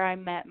where I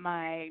met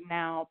my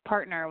now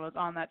partner, was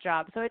on that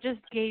job. So it just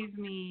gave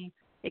me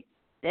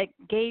it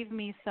gave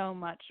me so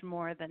much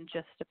more than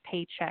just a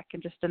paycheck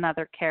and just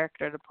another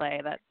character to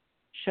play. That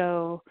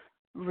show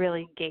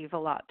really gave a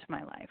lot to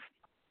my life.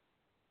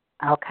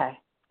 Okay.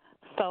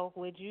 So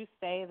would you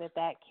say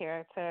that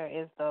character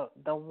is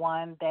the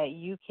one that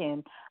you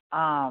can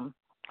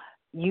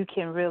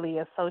really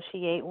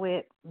associate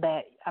with,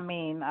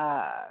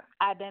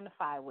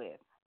 identify with?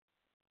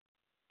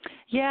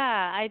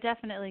 Yeah, I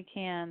definitely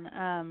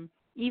can.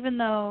 Even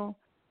though,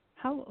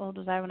 how old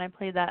was I when I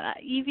played that?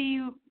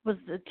 Evie was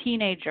a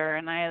teenager,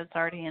 and I was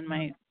already in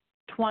my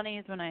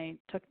 20s when I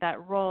took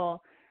that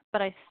role,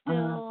 but I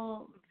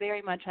still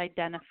very much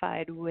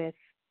identified with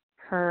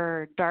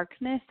her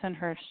darkness and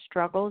her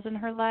struggles in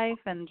her life,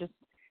 and just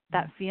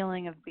that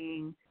feeling of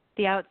being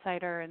the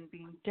outsider and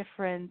being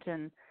different,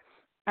 and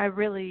I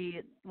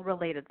really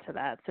related to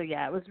that. So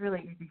yeah, it was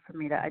really easy for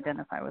me to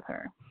identify with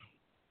her.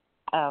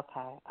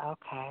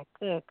 Okay.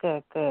 Good.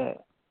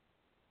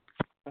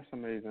 That's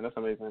amazing.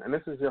 And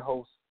this is your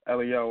host,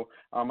 L.E.O.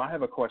 I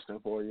have a question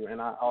for you,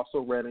 and I also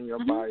read in your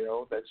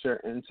bio that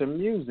you're into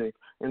music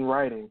and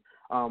writing.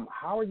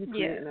 How are you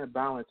creating that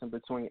balance in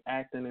between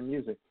acting and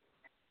music?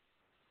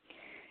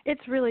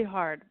 It's really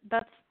hard.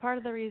 That's part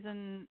of the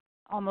reason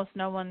almost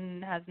no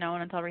one has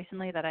known until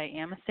recently that I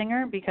am a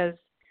singer, because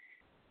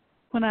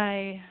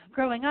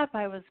growing up,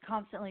 I was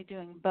constantly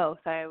doing both.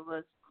 I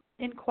was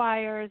in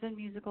choirs and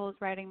musicals,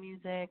 writing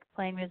music,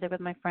 playing music with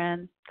my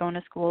friends, going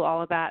to school,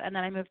 all of that. And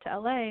then I moved to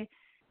L.A.,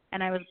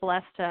 and I was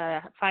blessed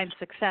to find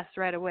success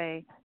right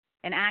away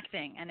in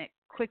acting, and it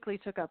quickly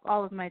took up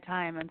all of my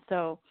time. And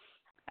so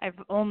I've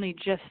only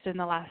just in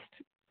the last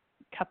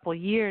couple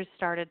years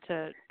started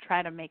to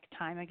try to make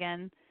time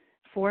again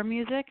for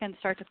music and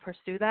start to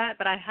pursue that,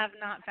 but I have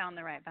not found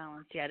the right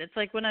balance yet. It's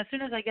like as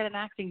soon as I get an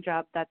acting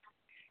job, that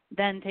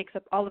then takes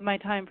up all of my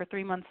time for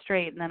 3 months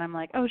straight, and then I'm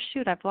like, oh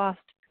shoot, I've lost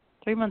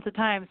 3 months of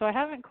time. So I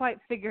haven't quite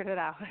figured it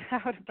out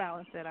how to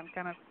balance it. I'm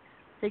kind of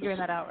figuring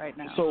that out right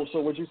now.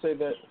 So would you say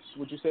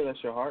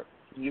that's your heart,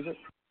 music?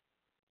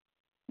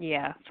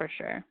 Yeah, for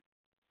sure.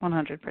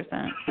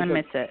 100%. I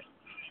miss it.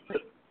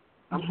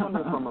 I'm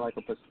coming from like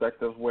a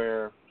perspective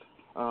where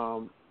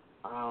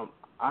I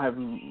have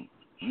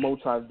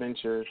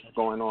multi-ventures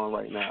going on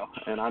right now,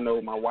 and I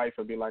know my wife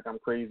would be like, I'm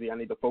crazy, I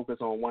need to focus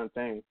on one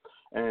thing.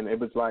 And it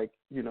was like,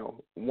 you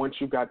know, once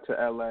you got to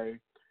L.A.,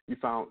 you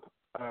found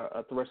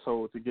a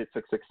threshold to get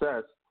to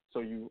success, so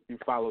you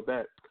followed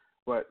that.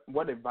 But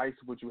what advice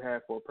would you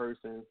have for a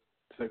person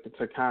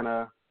to kind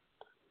of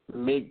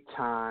make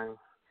time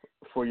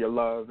for your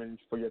love and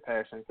for your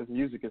passion? Because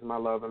music is my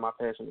love and my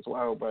passion as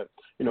well. But,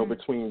 you know,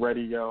 between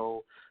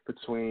radio,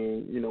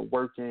 between, you know,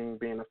 working,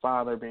 being a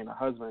father, being a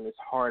husband, it's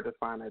hard to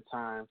find that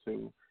time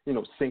to, you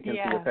know, sink into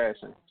your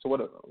passion. So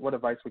what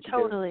advice would you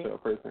give to a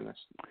person?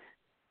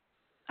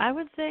 I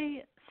would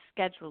say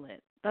schedule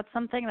it. That's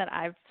something that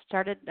I've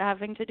started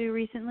having to do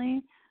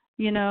recently.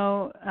 You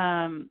know,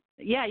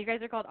 you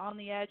guys are called On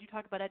the Edge. You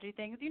talk about edgy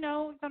things. You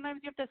know,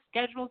 sometimes you have to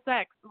schedule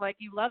sex. Like,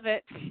 you love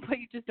it, but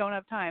you just don't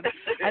have time.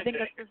 I think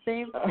that's the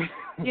same,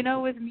 you know,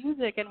 with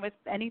music and with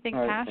anything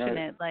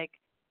passionate. Like,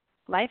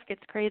 life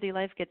gets crazy,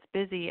 life gets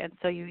busy, and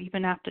so you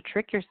even have to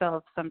trick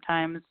yourself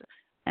sometimes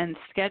and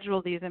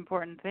schedule these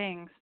important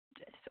things.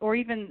 Or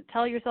even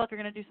tell yourself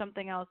you're going to do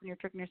something else and you're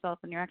tricking yourself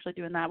and you're actually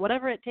doing that.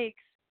 Whatever it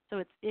takes, so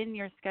it's in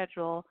your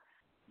schedule,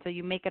 so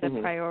you make it a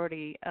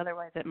priority.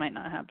 Otherwise, it might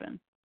not happen.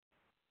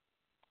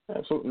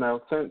 Absolutely. Now,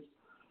 since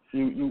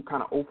you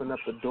kind of opened up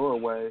the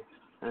doorway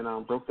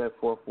and broke that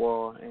fourth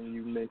wall, and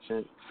you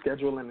mentioned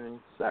scheduling and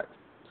sex,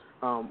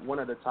 one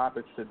of the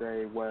topics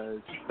today was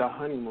the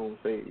honeymoon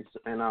phase,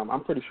 and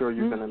I'm pretty sure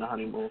you've been in the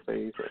honeymoon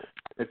phase.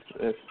 If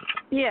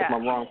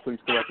I'm wrong, please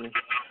correct me.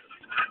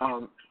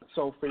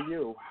 So for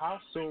you, how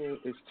soon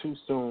is too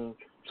soon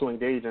to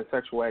engage in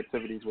sexual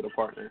activities with a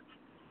partner?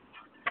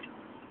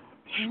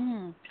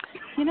 You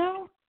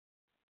know,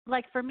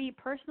 like for me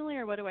personally,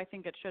 or what do I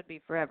think it should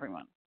be for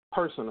everyone?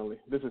 Personally.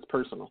 This is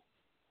personal.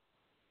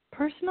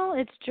 Personal,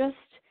 it's just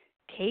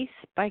case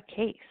by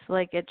case.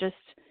 Like, it just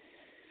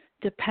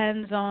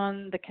depends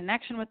on the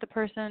connection with the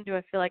person. Do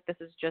I feel like this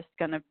is just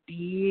going to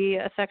be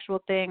a sexual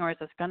thing, or is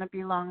this going to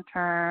be long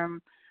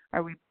term?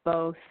 Are we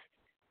both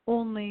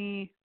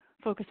only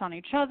focused on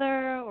each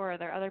other, or are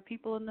there other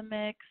people in the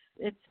mix?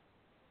 It's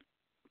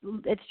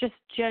just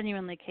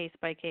genuinely case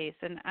by case.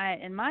 And I,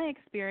 in my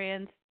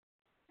experience,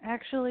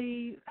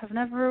 actually have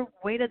never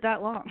waited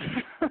that long.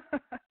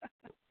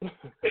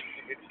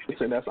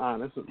 So that's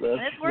honest.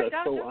 It's worked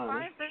out so just honest.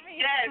 fine for me.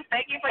 Yes,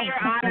 thank you for your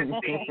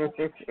honesty.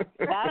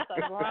 That's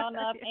a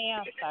grown-up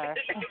answer. That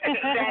is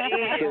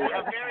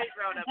a very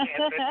grown-up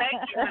answer.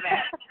 Thank you for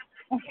that.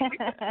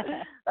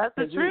 That's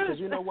the truth. Because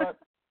you know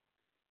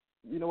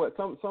what?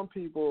 Some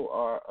people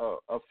are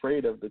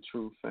afraid of the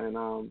truth,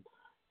 and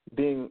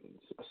being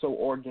so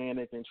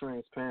organic and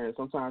transparent,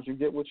 sometimes you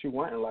get what you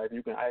want in life.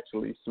 You can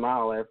actually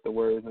smile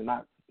afterwards and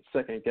not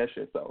second guess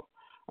yourself.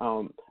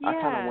 I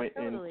kind of went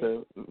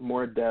into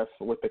more depth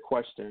with the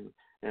question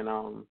and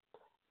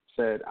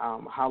said,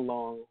 how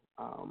long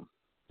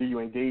do you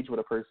engage with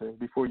a person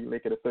before you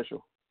make it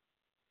official?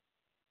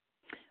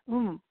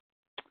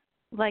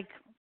 Like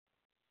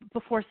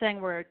before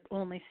saying we're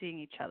only seeing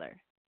each other.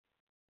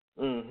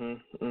 Yeah,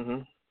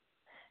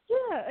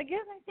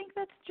 again, I think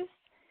that's just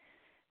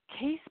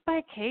case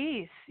by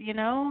case. You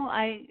know,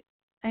 I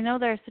know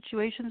there are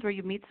situations where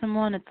you meet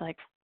someone, it's like,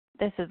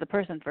 this is the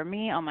person for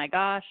me. Oh my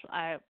gosh,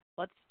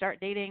 let's start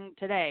dating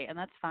today, and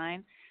that's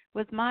fine.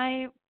 With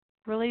my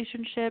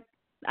relationship,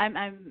 I'm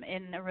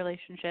in a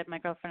relationship. My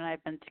girlfriend and I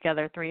have been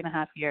together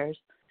 3.5 years.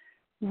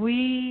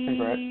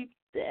 It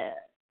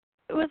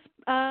was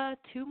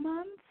 2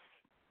 months,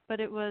 but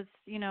it was,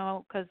 you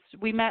know, because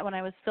we met when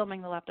I was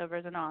filming The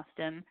Leftovers in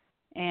Austin,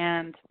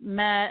 and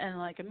met and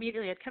like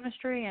immediately had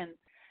chemistry and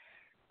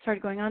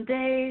started going on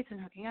dates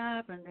and hooking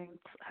up and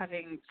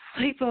having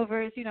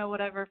sleepovers, you know,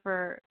 whatever,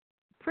 for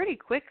pretty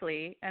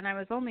quickly. And I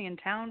was only in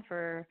town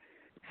for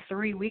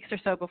 3 weeks or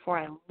so before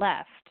I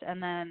left.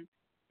 And then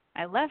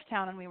I left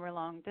town and we were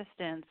long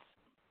distance,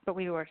 but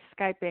we were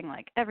Skyping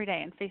like every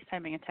day and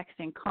FaceTiming and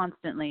texting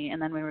constantly.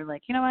 And then we were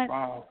like, you know what?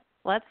 Wow.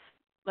 Let's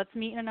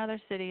meet in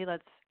another city.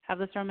 Let's have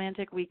this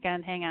romantic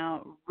weekend, hang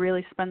out,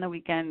 really spend the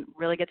weekend,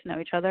 really get to know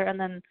each other. And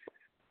then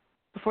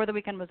before the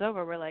weekend was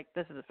over, we're like,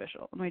 this is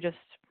official. And we just,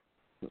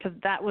 because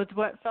that was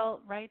what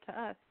felt right to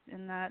us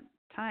in that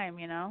time,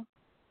 you know?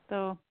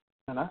 So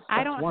and that's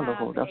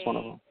wonderful. That's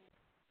wonderful.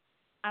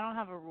 I don't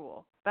have a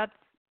rule.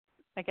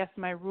 I guess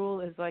my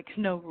rule is like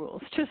no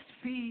rules. Just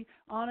be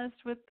honest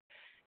with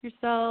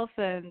yourself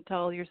and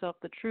tell yourself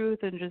the truth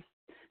and just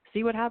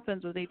see what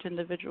happens with each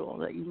individual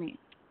that you meet.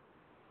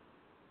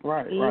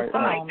 Right. I like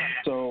that.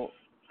 So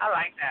I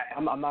like that.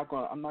 I'm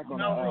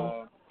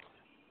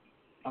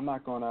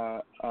not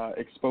gonna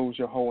expose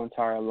your whole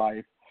entire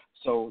life.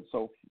 So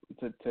to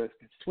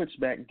switch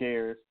back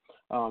gears,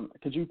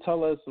 could you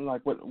tell us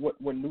like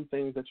what new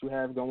things that you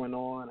have going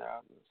on?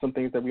 Some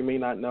things that we may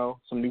not know.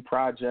 Some new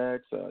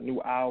projects, a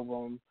new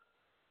album.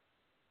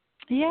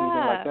 Anything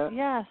like that?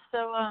 Yeah.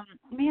 So,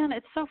 man,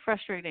 it's so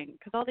frustrating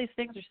because all these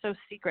things are so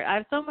secret. I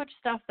have so much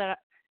stuff that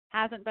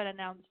hasn't been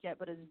announced yet,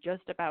 but is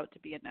just about to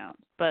be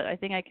announced. But I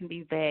think I can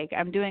be vague.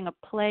 I'm doing a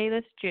play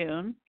this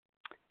June,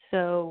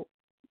 so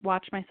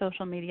watch my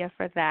social media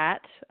for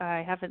that.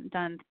 I haven't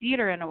done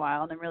theater in a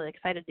while, and I'm really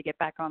excited to get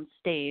back on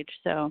stage.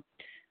 So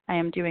I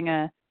am doing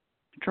a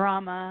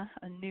drama,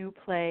 a new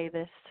play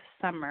this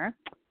summer.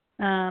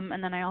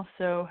 And then I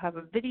also have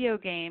a video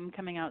game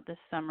coming out this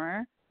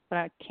summer, but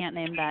I can't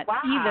name that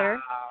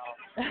either.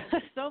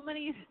 So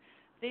many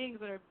things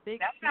that are big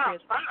that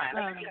secrets. Sounds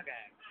fun.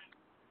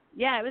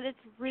 Yeah, it's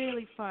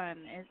really fun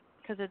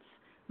because it's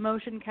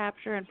motion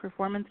capture and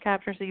performance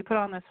capture. So you put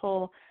on this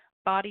whole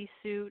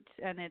bodysuit,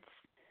 and it's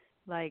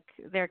like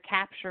they're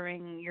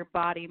capturing your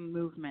body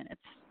movement.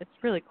 It's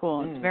really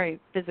cool. It's very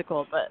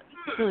physical, but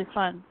it's really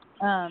fun.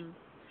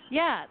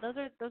 Yeah, those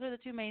are the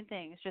two main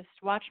things. Just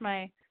watch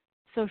my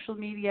social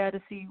media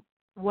to see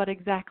what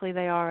exactly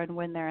they are and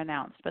when they're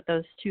announced. But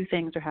those two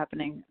things are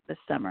happening this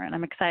summer, and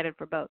I'm excited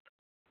for both.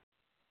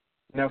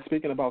 Now,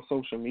 speaking about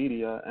social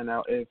media, and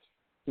now if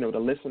the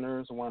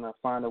listeners want to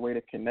find a way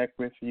to connect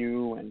with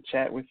you and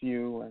chat with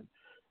you and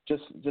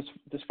just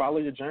follow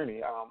your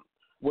journey,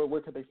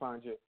 where could they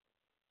find you?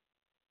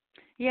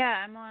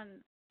 Yeah, I'm on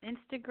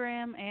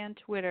Instagram and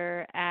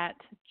Twitter at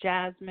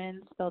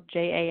Jasmin, spelled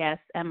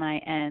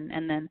Jasmin,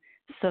 and then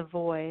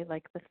Savoy,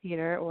 like the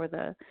theater or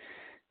the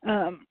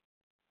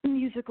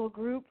musical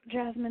group,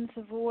 Jasmin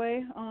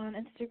Savoy, on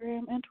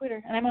Instagram and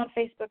Twitter. And I'm on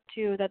Facebook,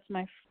 too. That's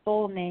my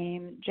full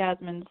name,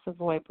 Jasmin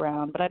Savoy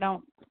Brown. But I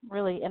don't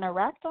really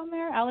interact on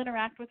there. I'll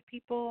interact with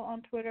people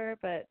on Twitter,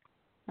 but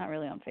not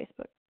really on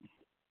Facebook.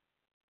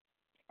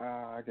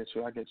 I get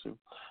you.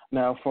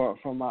 Now, for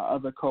my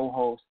other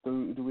co-host,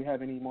 do we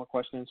have any more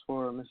questions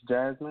for Miss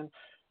Jasmin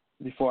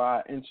before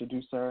I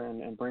introduce her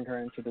and bring her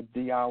into the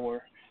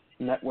D-Hour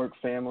Network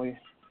family?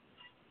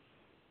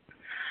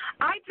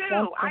 I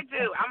do.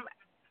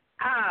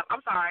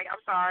 I'm sorry.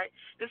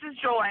 This is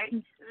Joy.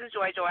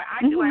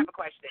 I do have a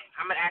question.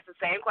 I'm going to ask the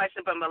same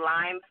question from the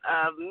lines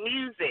of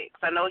music.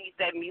 So I know you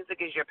said music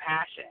is your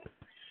passion.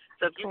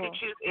 So if you could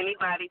choose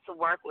anybody to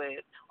work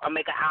with or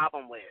make an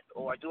album with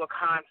or do a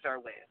concert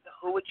with,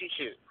 who would you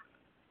choose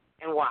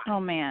and why? Oh,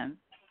 man.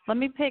 Let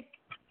me pick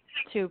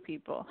two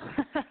people.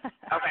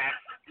 Okay.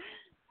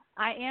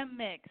 I am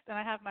mixed, and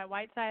I have my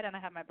white side and I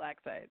have my black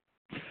side.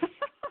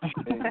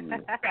 Okay.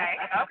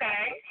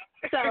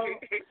 So,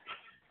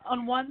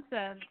 on one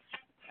sense,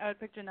 I would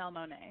pick Janelle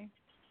Monáe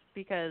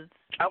because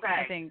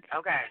I think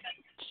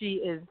she's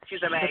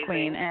amazing. the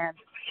queen, and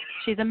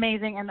she's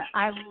amazing, and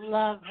I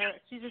love her.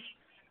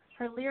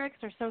 Her lyrics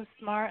are so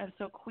smart and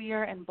so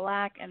queer and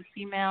black and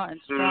female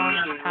and strong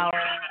and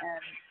empowering,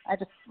 and I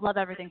just love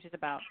everything she's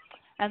about.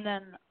 And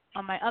then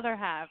on my other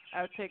half,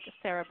 I would pick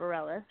Sarah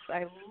Bareilles.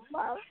 I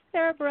love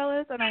Sarah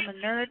Bareilles, and I'm a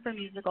nerd for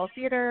musical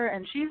theater,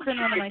 and she's been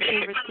one of my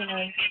favorite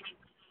singers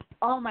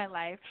all my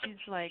life. She's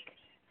like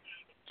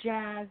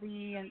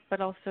jazzy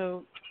but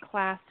also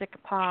classic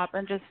pop,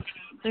 and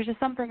there's just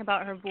something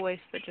about her voice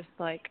that just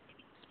like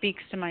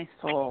speaks to my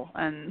soul,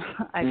 and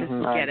I just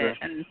get it.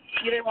 And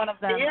either one of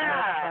them,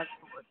 that's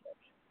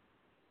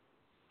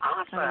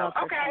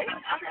awesome. Okay.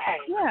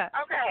 Yeah.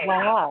 Okay.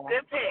 Wow.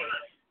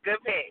 Good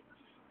pick.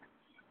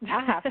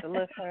 I have to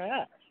look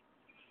her up.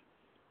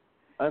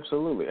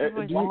 Absolutely.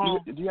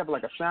 Do you have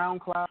like a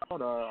SoundCloud,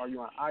 or are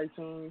you on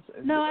iTunes?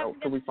 No,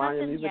 can we find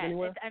your music yet.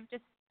 anywhere? I'm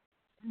just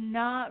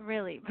not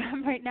really.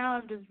 Right now,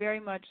 I'm just very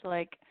much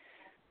like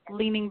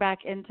leaning back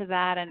into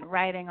that and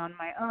writing on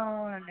my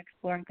own and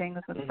exploring things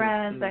with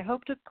friends. I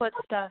hope to put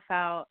stuff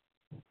out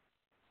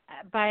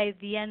by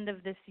the end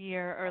of this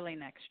year, early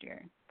next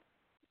year.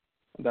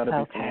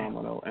 That'll be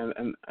phenomenal.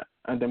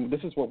 And then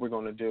this is what we're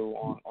going to do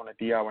on the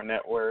D-Hour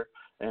Network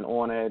and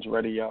On Edge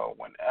Radio.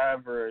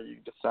 Whenever you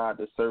decide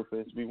to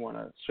surface, we want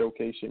to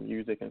showcase your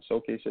music and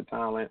showcase your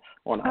talent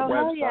on our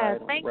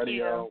website, on the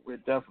radio. We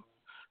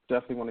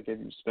definitely want to give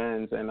you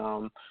spins. And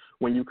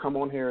when you come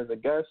on here as a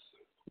guest,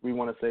 we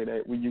want to say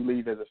that you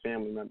leave as a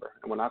family member.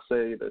 And when I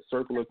say the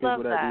circle of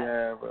people that we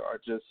have are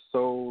just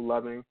so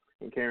loving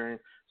and caring,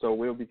 so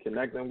we'll be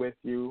connecting with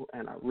you,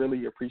 and I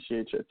really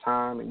appreciate your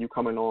time and you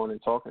coming on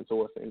and talking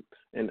to us,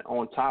 and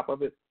on top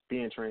of it,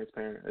 being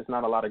transparent. It's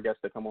not a lot of guests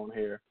that come on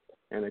here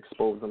and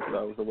expose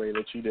themselves the way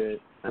that you did,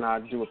 and I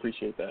do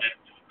appreciate that.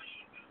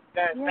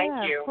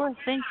 Thank you. Of course.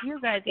 Thank you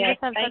guys. You guys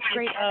have such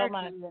great energy,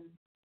 and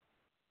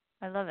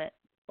I love it.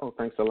 Oh,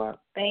 thanks a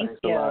lot. Thanks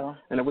you. A lot.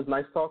 And it was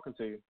nice talking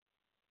to you.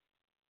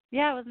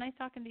 Yeah, it was nice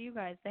talking to you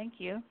guys. Thank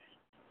you.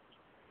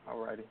 All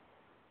righty.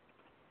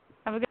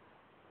 Have a good.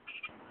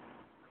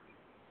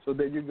 So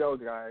there you go,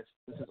 guys.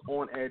 This is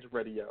On Edge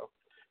Radio,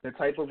 the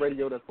type of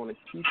radio that's going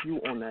to keep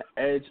you on the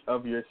edge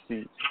of your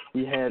seat.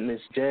 We had Miss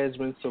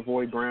Jasmin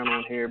Savoy Brown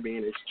on here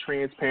being as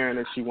transparent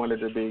as she wanted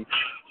to be.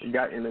 We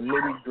got in the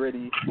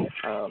nitty-gritty.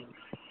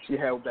 She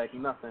held back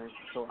nothing.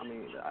 So, I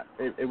mean,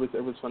 it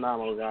was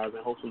phenomenal, guys,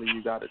 and hopefully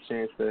you got a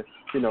chance to,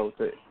 to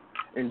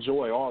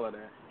enjoy all of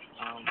that.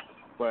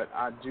 but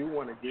I do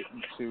want to get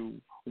into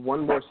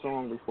one more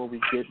song before we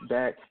get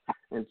back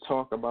and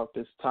talk about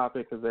this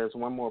topic, because there's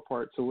one more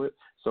part to it.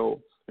 So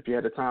if you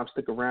had the time,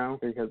 stick around,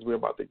 because we're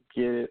about to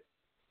get it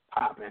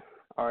popping.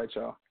 All right,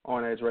 y'all.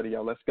 On Edge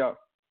Radio. Let's go.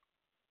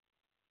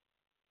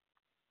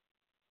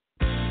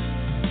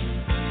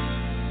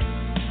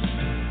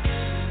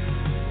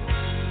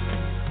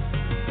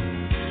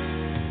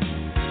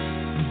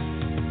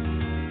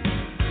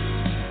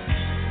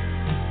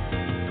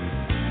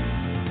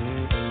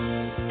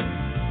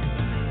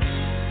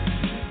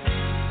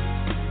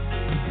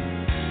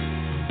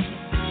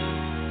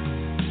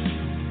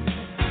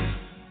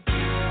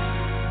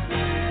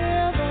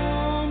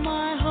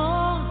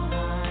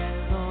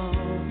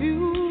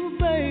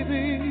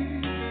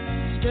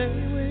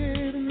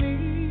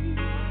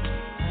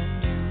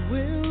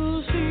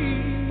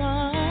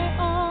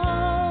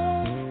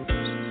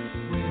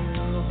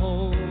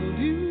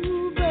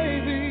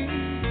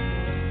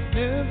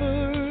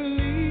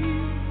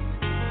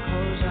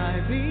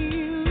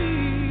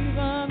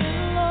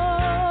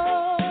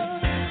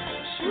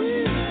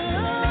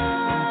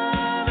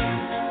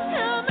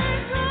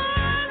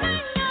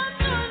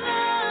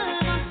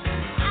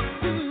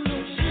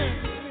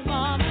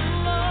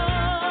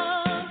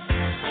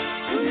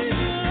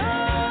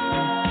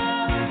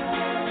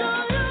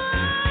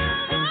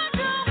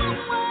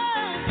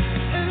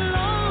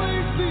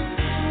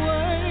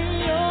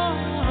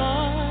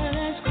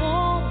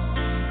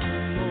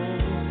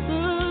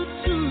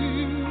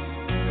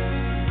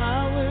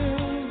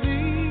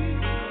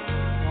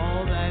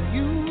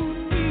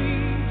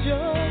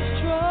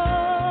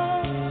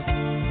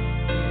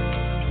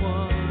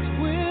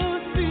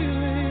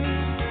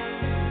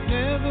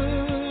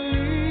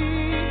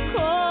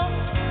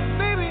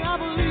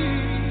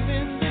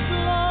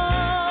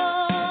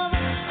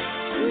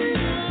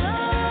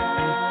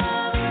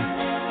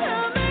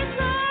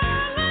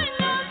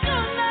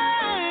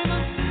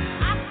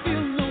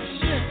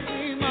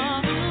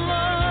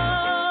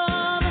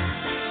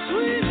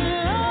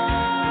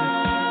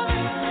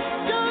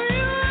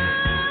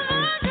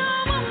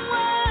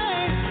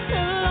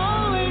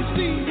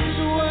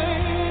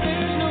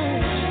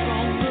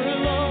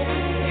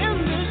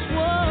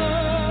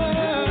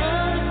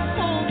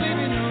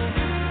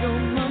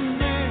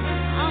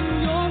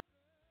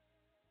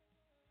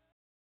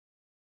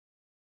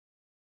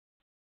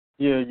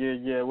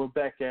 Yeah. We're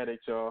back at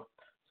it, y'all.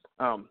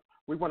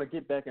 We want to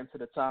get back into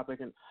the topic,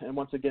 and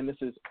once again, this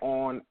is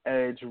On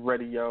Edge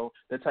Radio,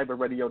 the type of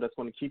radio that's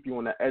going to keep you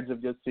on the edge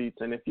of your seats.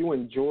 And if you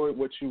enjoyed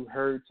what you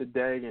heard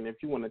today, and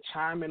if you want to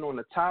chime in on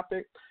the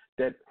topic,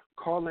 that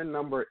call-in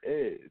number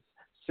is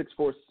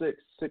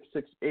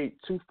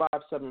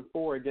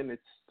 646-668-2574. Again,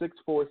 it's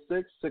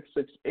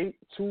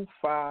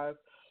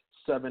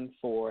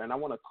 646-668-2574. And I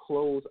want to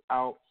close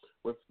out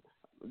with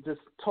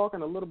just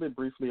talking a little bit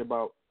briefly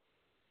about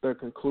the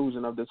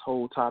conclusion of this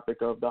whole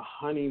topic of the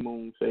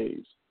honeymoon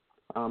phase.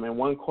 And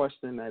one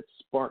question that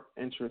sparked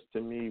interest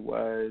to me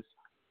was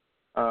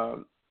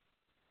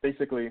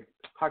basically,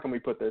 how can we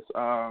put this?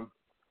 Help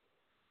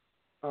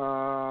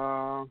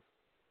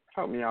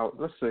me out.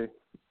 Let's see.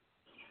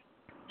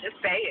 Just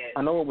say it.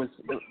 I know it was.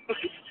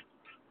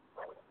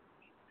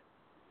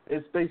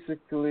 It's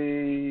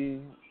basically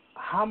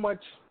how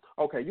much.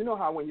 Okay, you know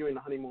how when you're in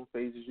the honeymoon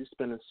phases, you're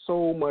spending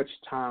so much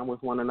time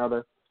with one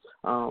another.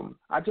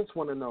 I just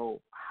want to know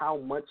how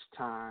much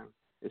time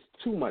is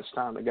too much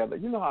time together.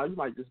 You know how you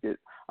might just get,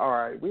 all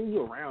right, when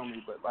you're around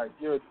me, but like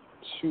you're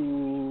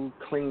too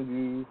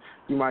clingy,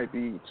 you might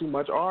be too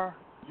much, or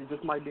you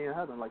just might be in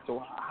heaven. Like, so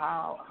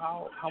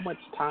how much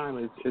time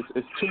is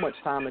too much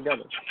time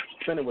together,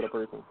 spending with a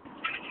person?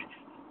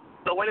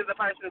 So when is the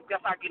person just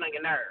start getting on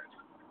your nerves?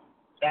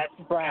 That's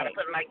right. Kind of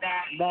put it like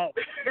that.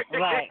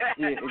 Right.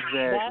 Yeah,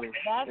 exactly.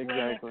 That's exactly.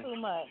 when it's too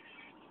much.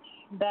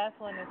 That's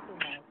when it's too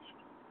much.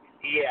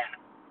 Yeah.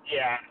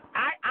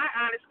 I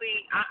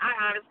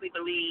honestly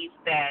believe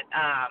that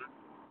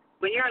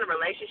when you're in a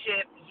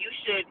relationship,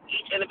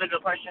 each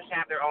individual person should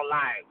have their own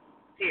lives,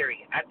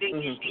 period. I think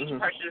each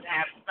person should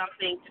have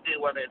something to do,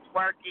 whether it's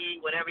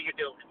working, whatever you're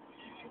doing.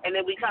 And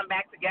then we come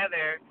back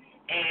together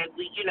and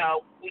we do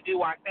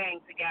our thing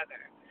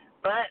together.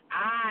 But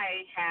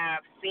I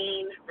have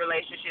seen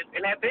relationships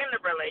and have been in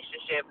a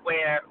relationship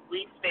where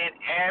we spent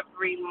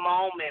every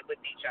moment with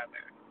each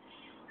other.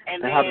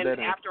 And then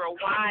after a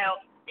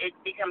while, it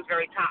becomes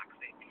very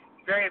toxic,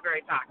 very,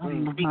 very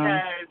toxic.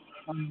 Because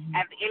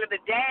at the end of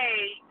the day,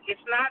 it's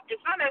not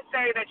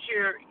necessarily that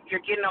you're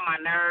getting on my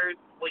nerves.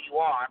 Well,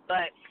 you are,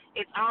 but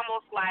it's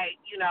almost like,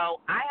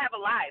 I have a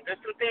life. There's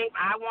some things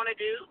I want to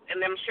do, and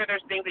I'm sure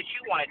there's things that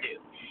you want to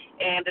do.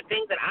 And the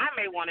things that I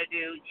may want to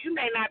do, you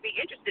may not be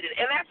interested in,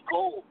 and that's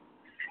cool.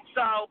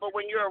 So, but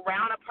when you're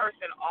around a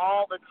person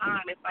all the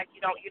time, it's like you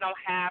don't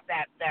have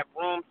that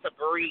room to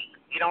breathe.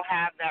 You don't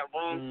have that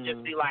room to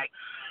just be like,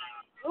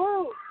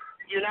 ooh,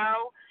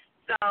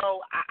 So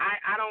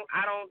I don't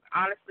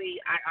honestly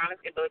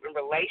believe in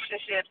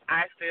relationships.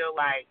 I feel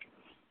like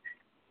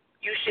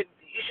you should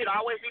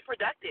always be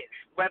productive,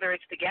 whether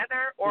it's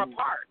together or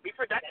apart. Be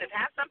productive.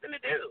 Have something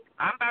to do.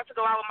 I'm about to go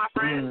go out with my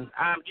friends.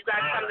 You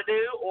guys have something to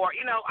do, or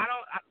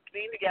I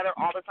being together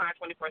all the time,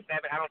 24/7.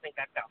 I don't think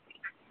that's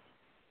healthy.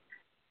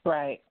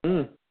 Right.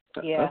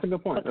 Yeah. That's a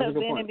good point. Because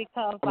then it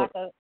becomes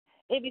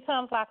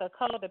like a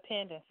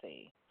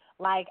codependency.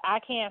 Like, I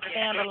can't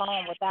stand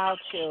alone without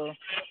you,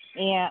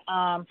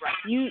 and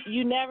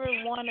you never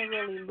want to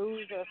really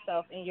lose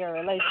yourself in your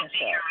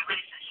relationship.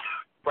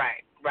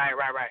 Right.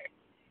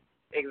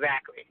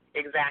 Exactly.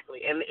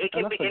 And it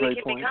can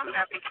become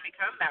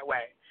that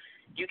way.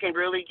 You can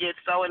really get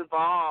so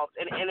involved,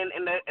 and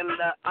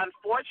the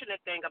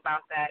unfortunate thing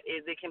about that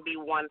is it can be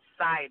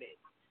one-sided.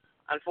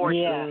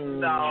 Unfortunately,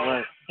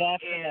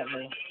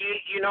 definitely.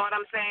 You know what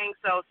I'm saying?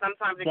 So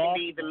sometimes it can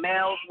be the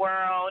male's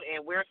world,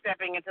 and we're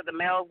stepping into the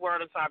male's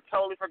world, and so I've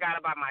totally forgot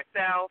about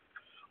myself,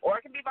 or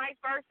it can be vice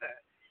versa.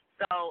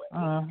 So,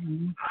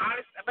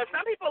 but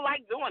some people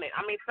like doing it.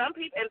 I mean, some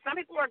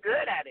people are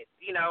good at it.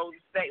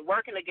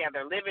 Working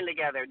together, living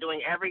together,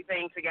 doing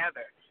everything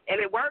together, and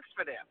it works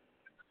for them.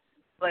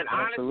 But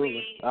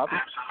honestly, I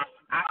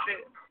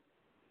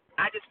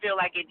just feel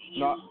like it.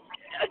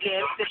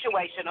 Again,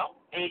 situational,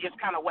 and you just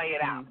kind of weigh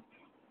it out.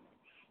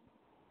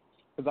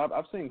 Because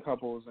I've seen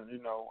couples,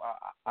 and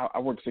I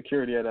worked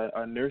security at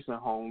a nursing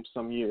home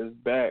some years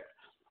back,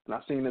 and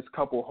I've seen this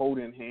couple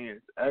holding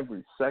hands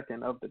every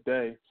second of the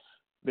day.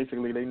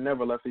 Basically, they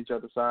never left each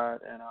other's side,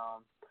 and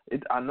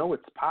I know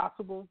it's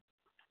possible,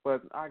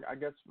 but I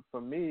guess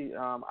for me,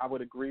 I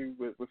would agree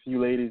with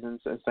you ladies in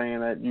saying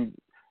that you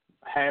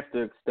have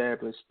to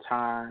establish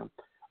time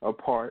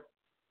apart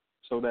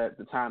so that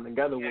the time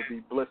together will be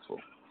blissful.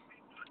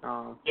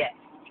 Yes.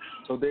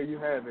 So there you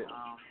have it.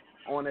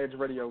 On Edge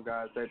Radio,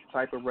 guys, that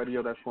type of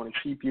radio that's going to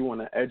keep you on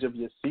the edge of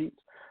your seat.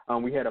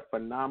 We had a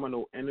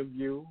phenomenal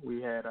interview.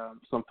 We had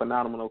some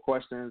phenomenal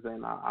questions,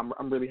 and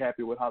I'm really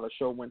happy with how the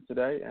show went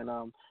today. And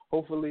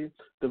hopefully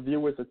the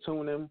viewers will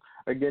tune in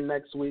again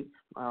next week,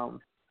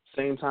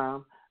 same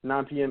time,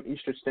 9 p.m.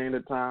 Eastern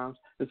Standard Time.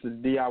 This is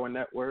D Hour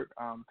Network.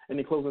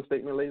 Any closing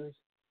statement, ladies?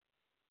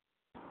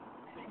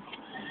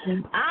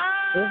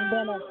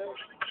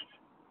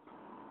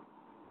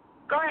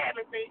 Go ahead,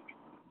 Missy.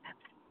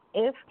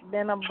 It's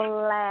been a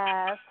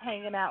blast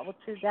hanging out with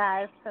you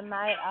guys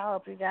tonight. I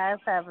hope you guys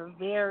have a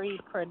very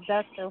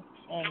productive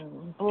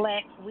and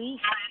blessed week.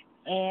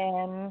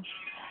 And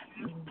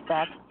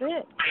that's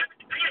it.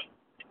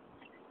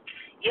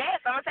 Yes,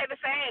 I'm gonna say the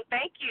same.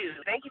 Thank you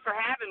for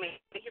having me.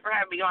 Thank you for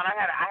having me on. I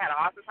had an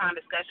awesome time.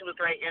 Discussion was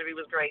great. Interview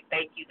was great.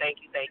 Thank you. And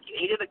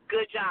you did a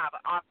good job.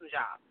 An awesome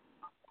job.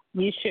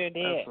 You sure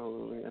did.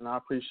 Absolutely, and I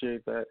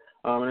appreciate that.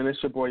 And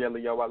it's your boy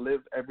L.E.O. I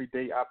live every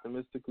day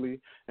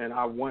optimistically, and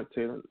I want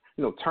to,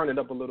 turn it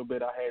up a little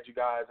bit. I had you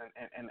guys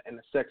in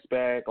the sex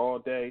bag all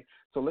day,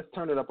 so let's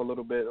turn it up a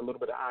little bit of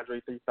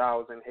Andre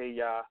 3000, Hey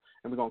Ya,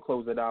 and we're going to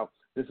close it out.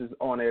 This is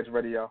On Edge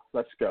Radio.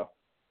 Let's go.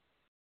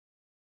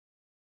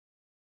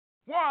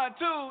 1,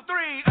 2,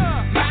 3,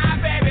 My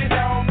baby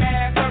don't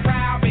mess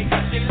around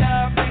because she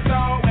loves me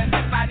so, and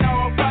this I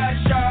know for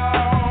sure.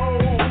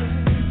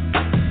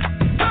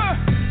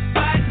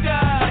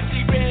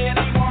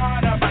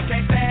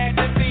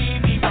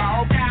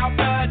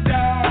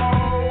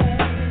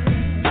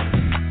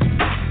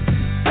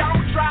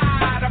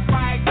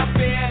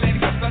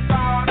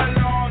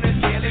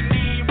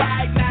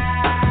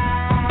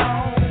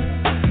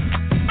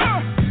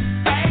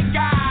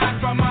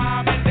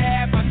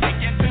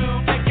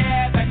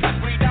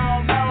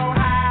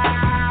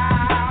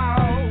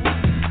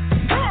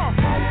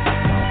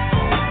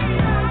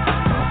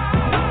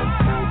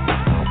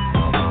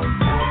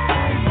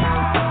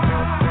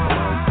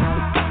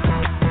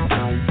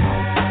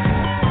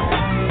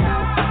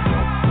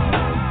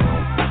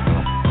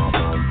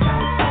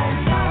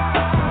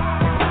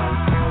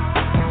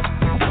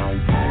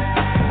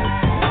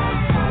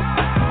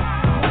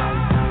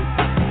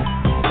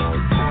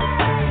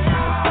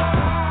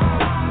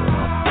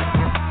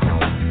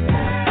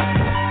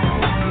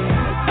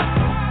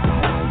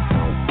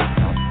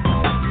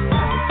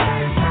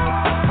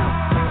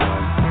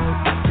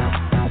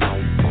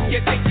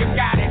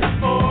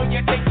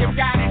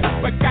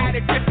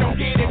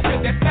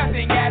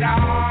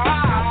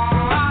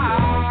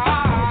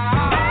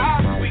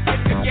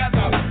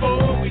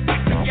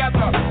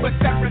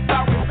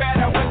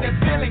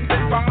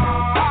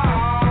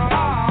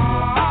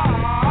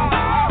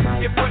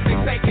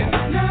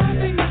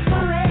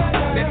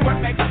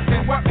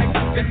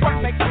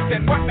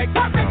 What makes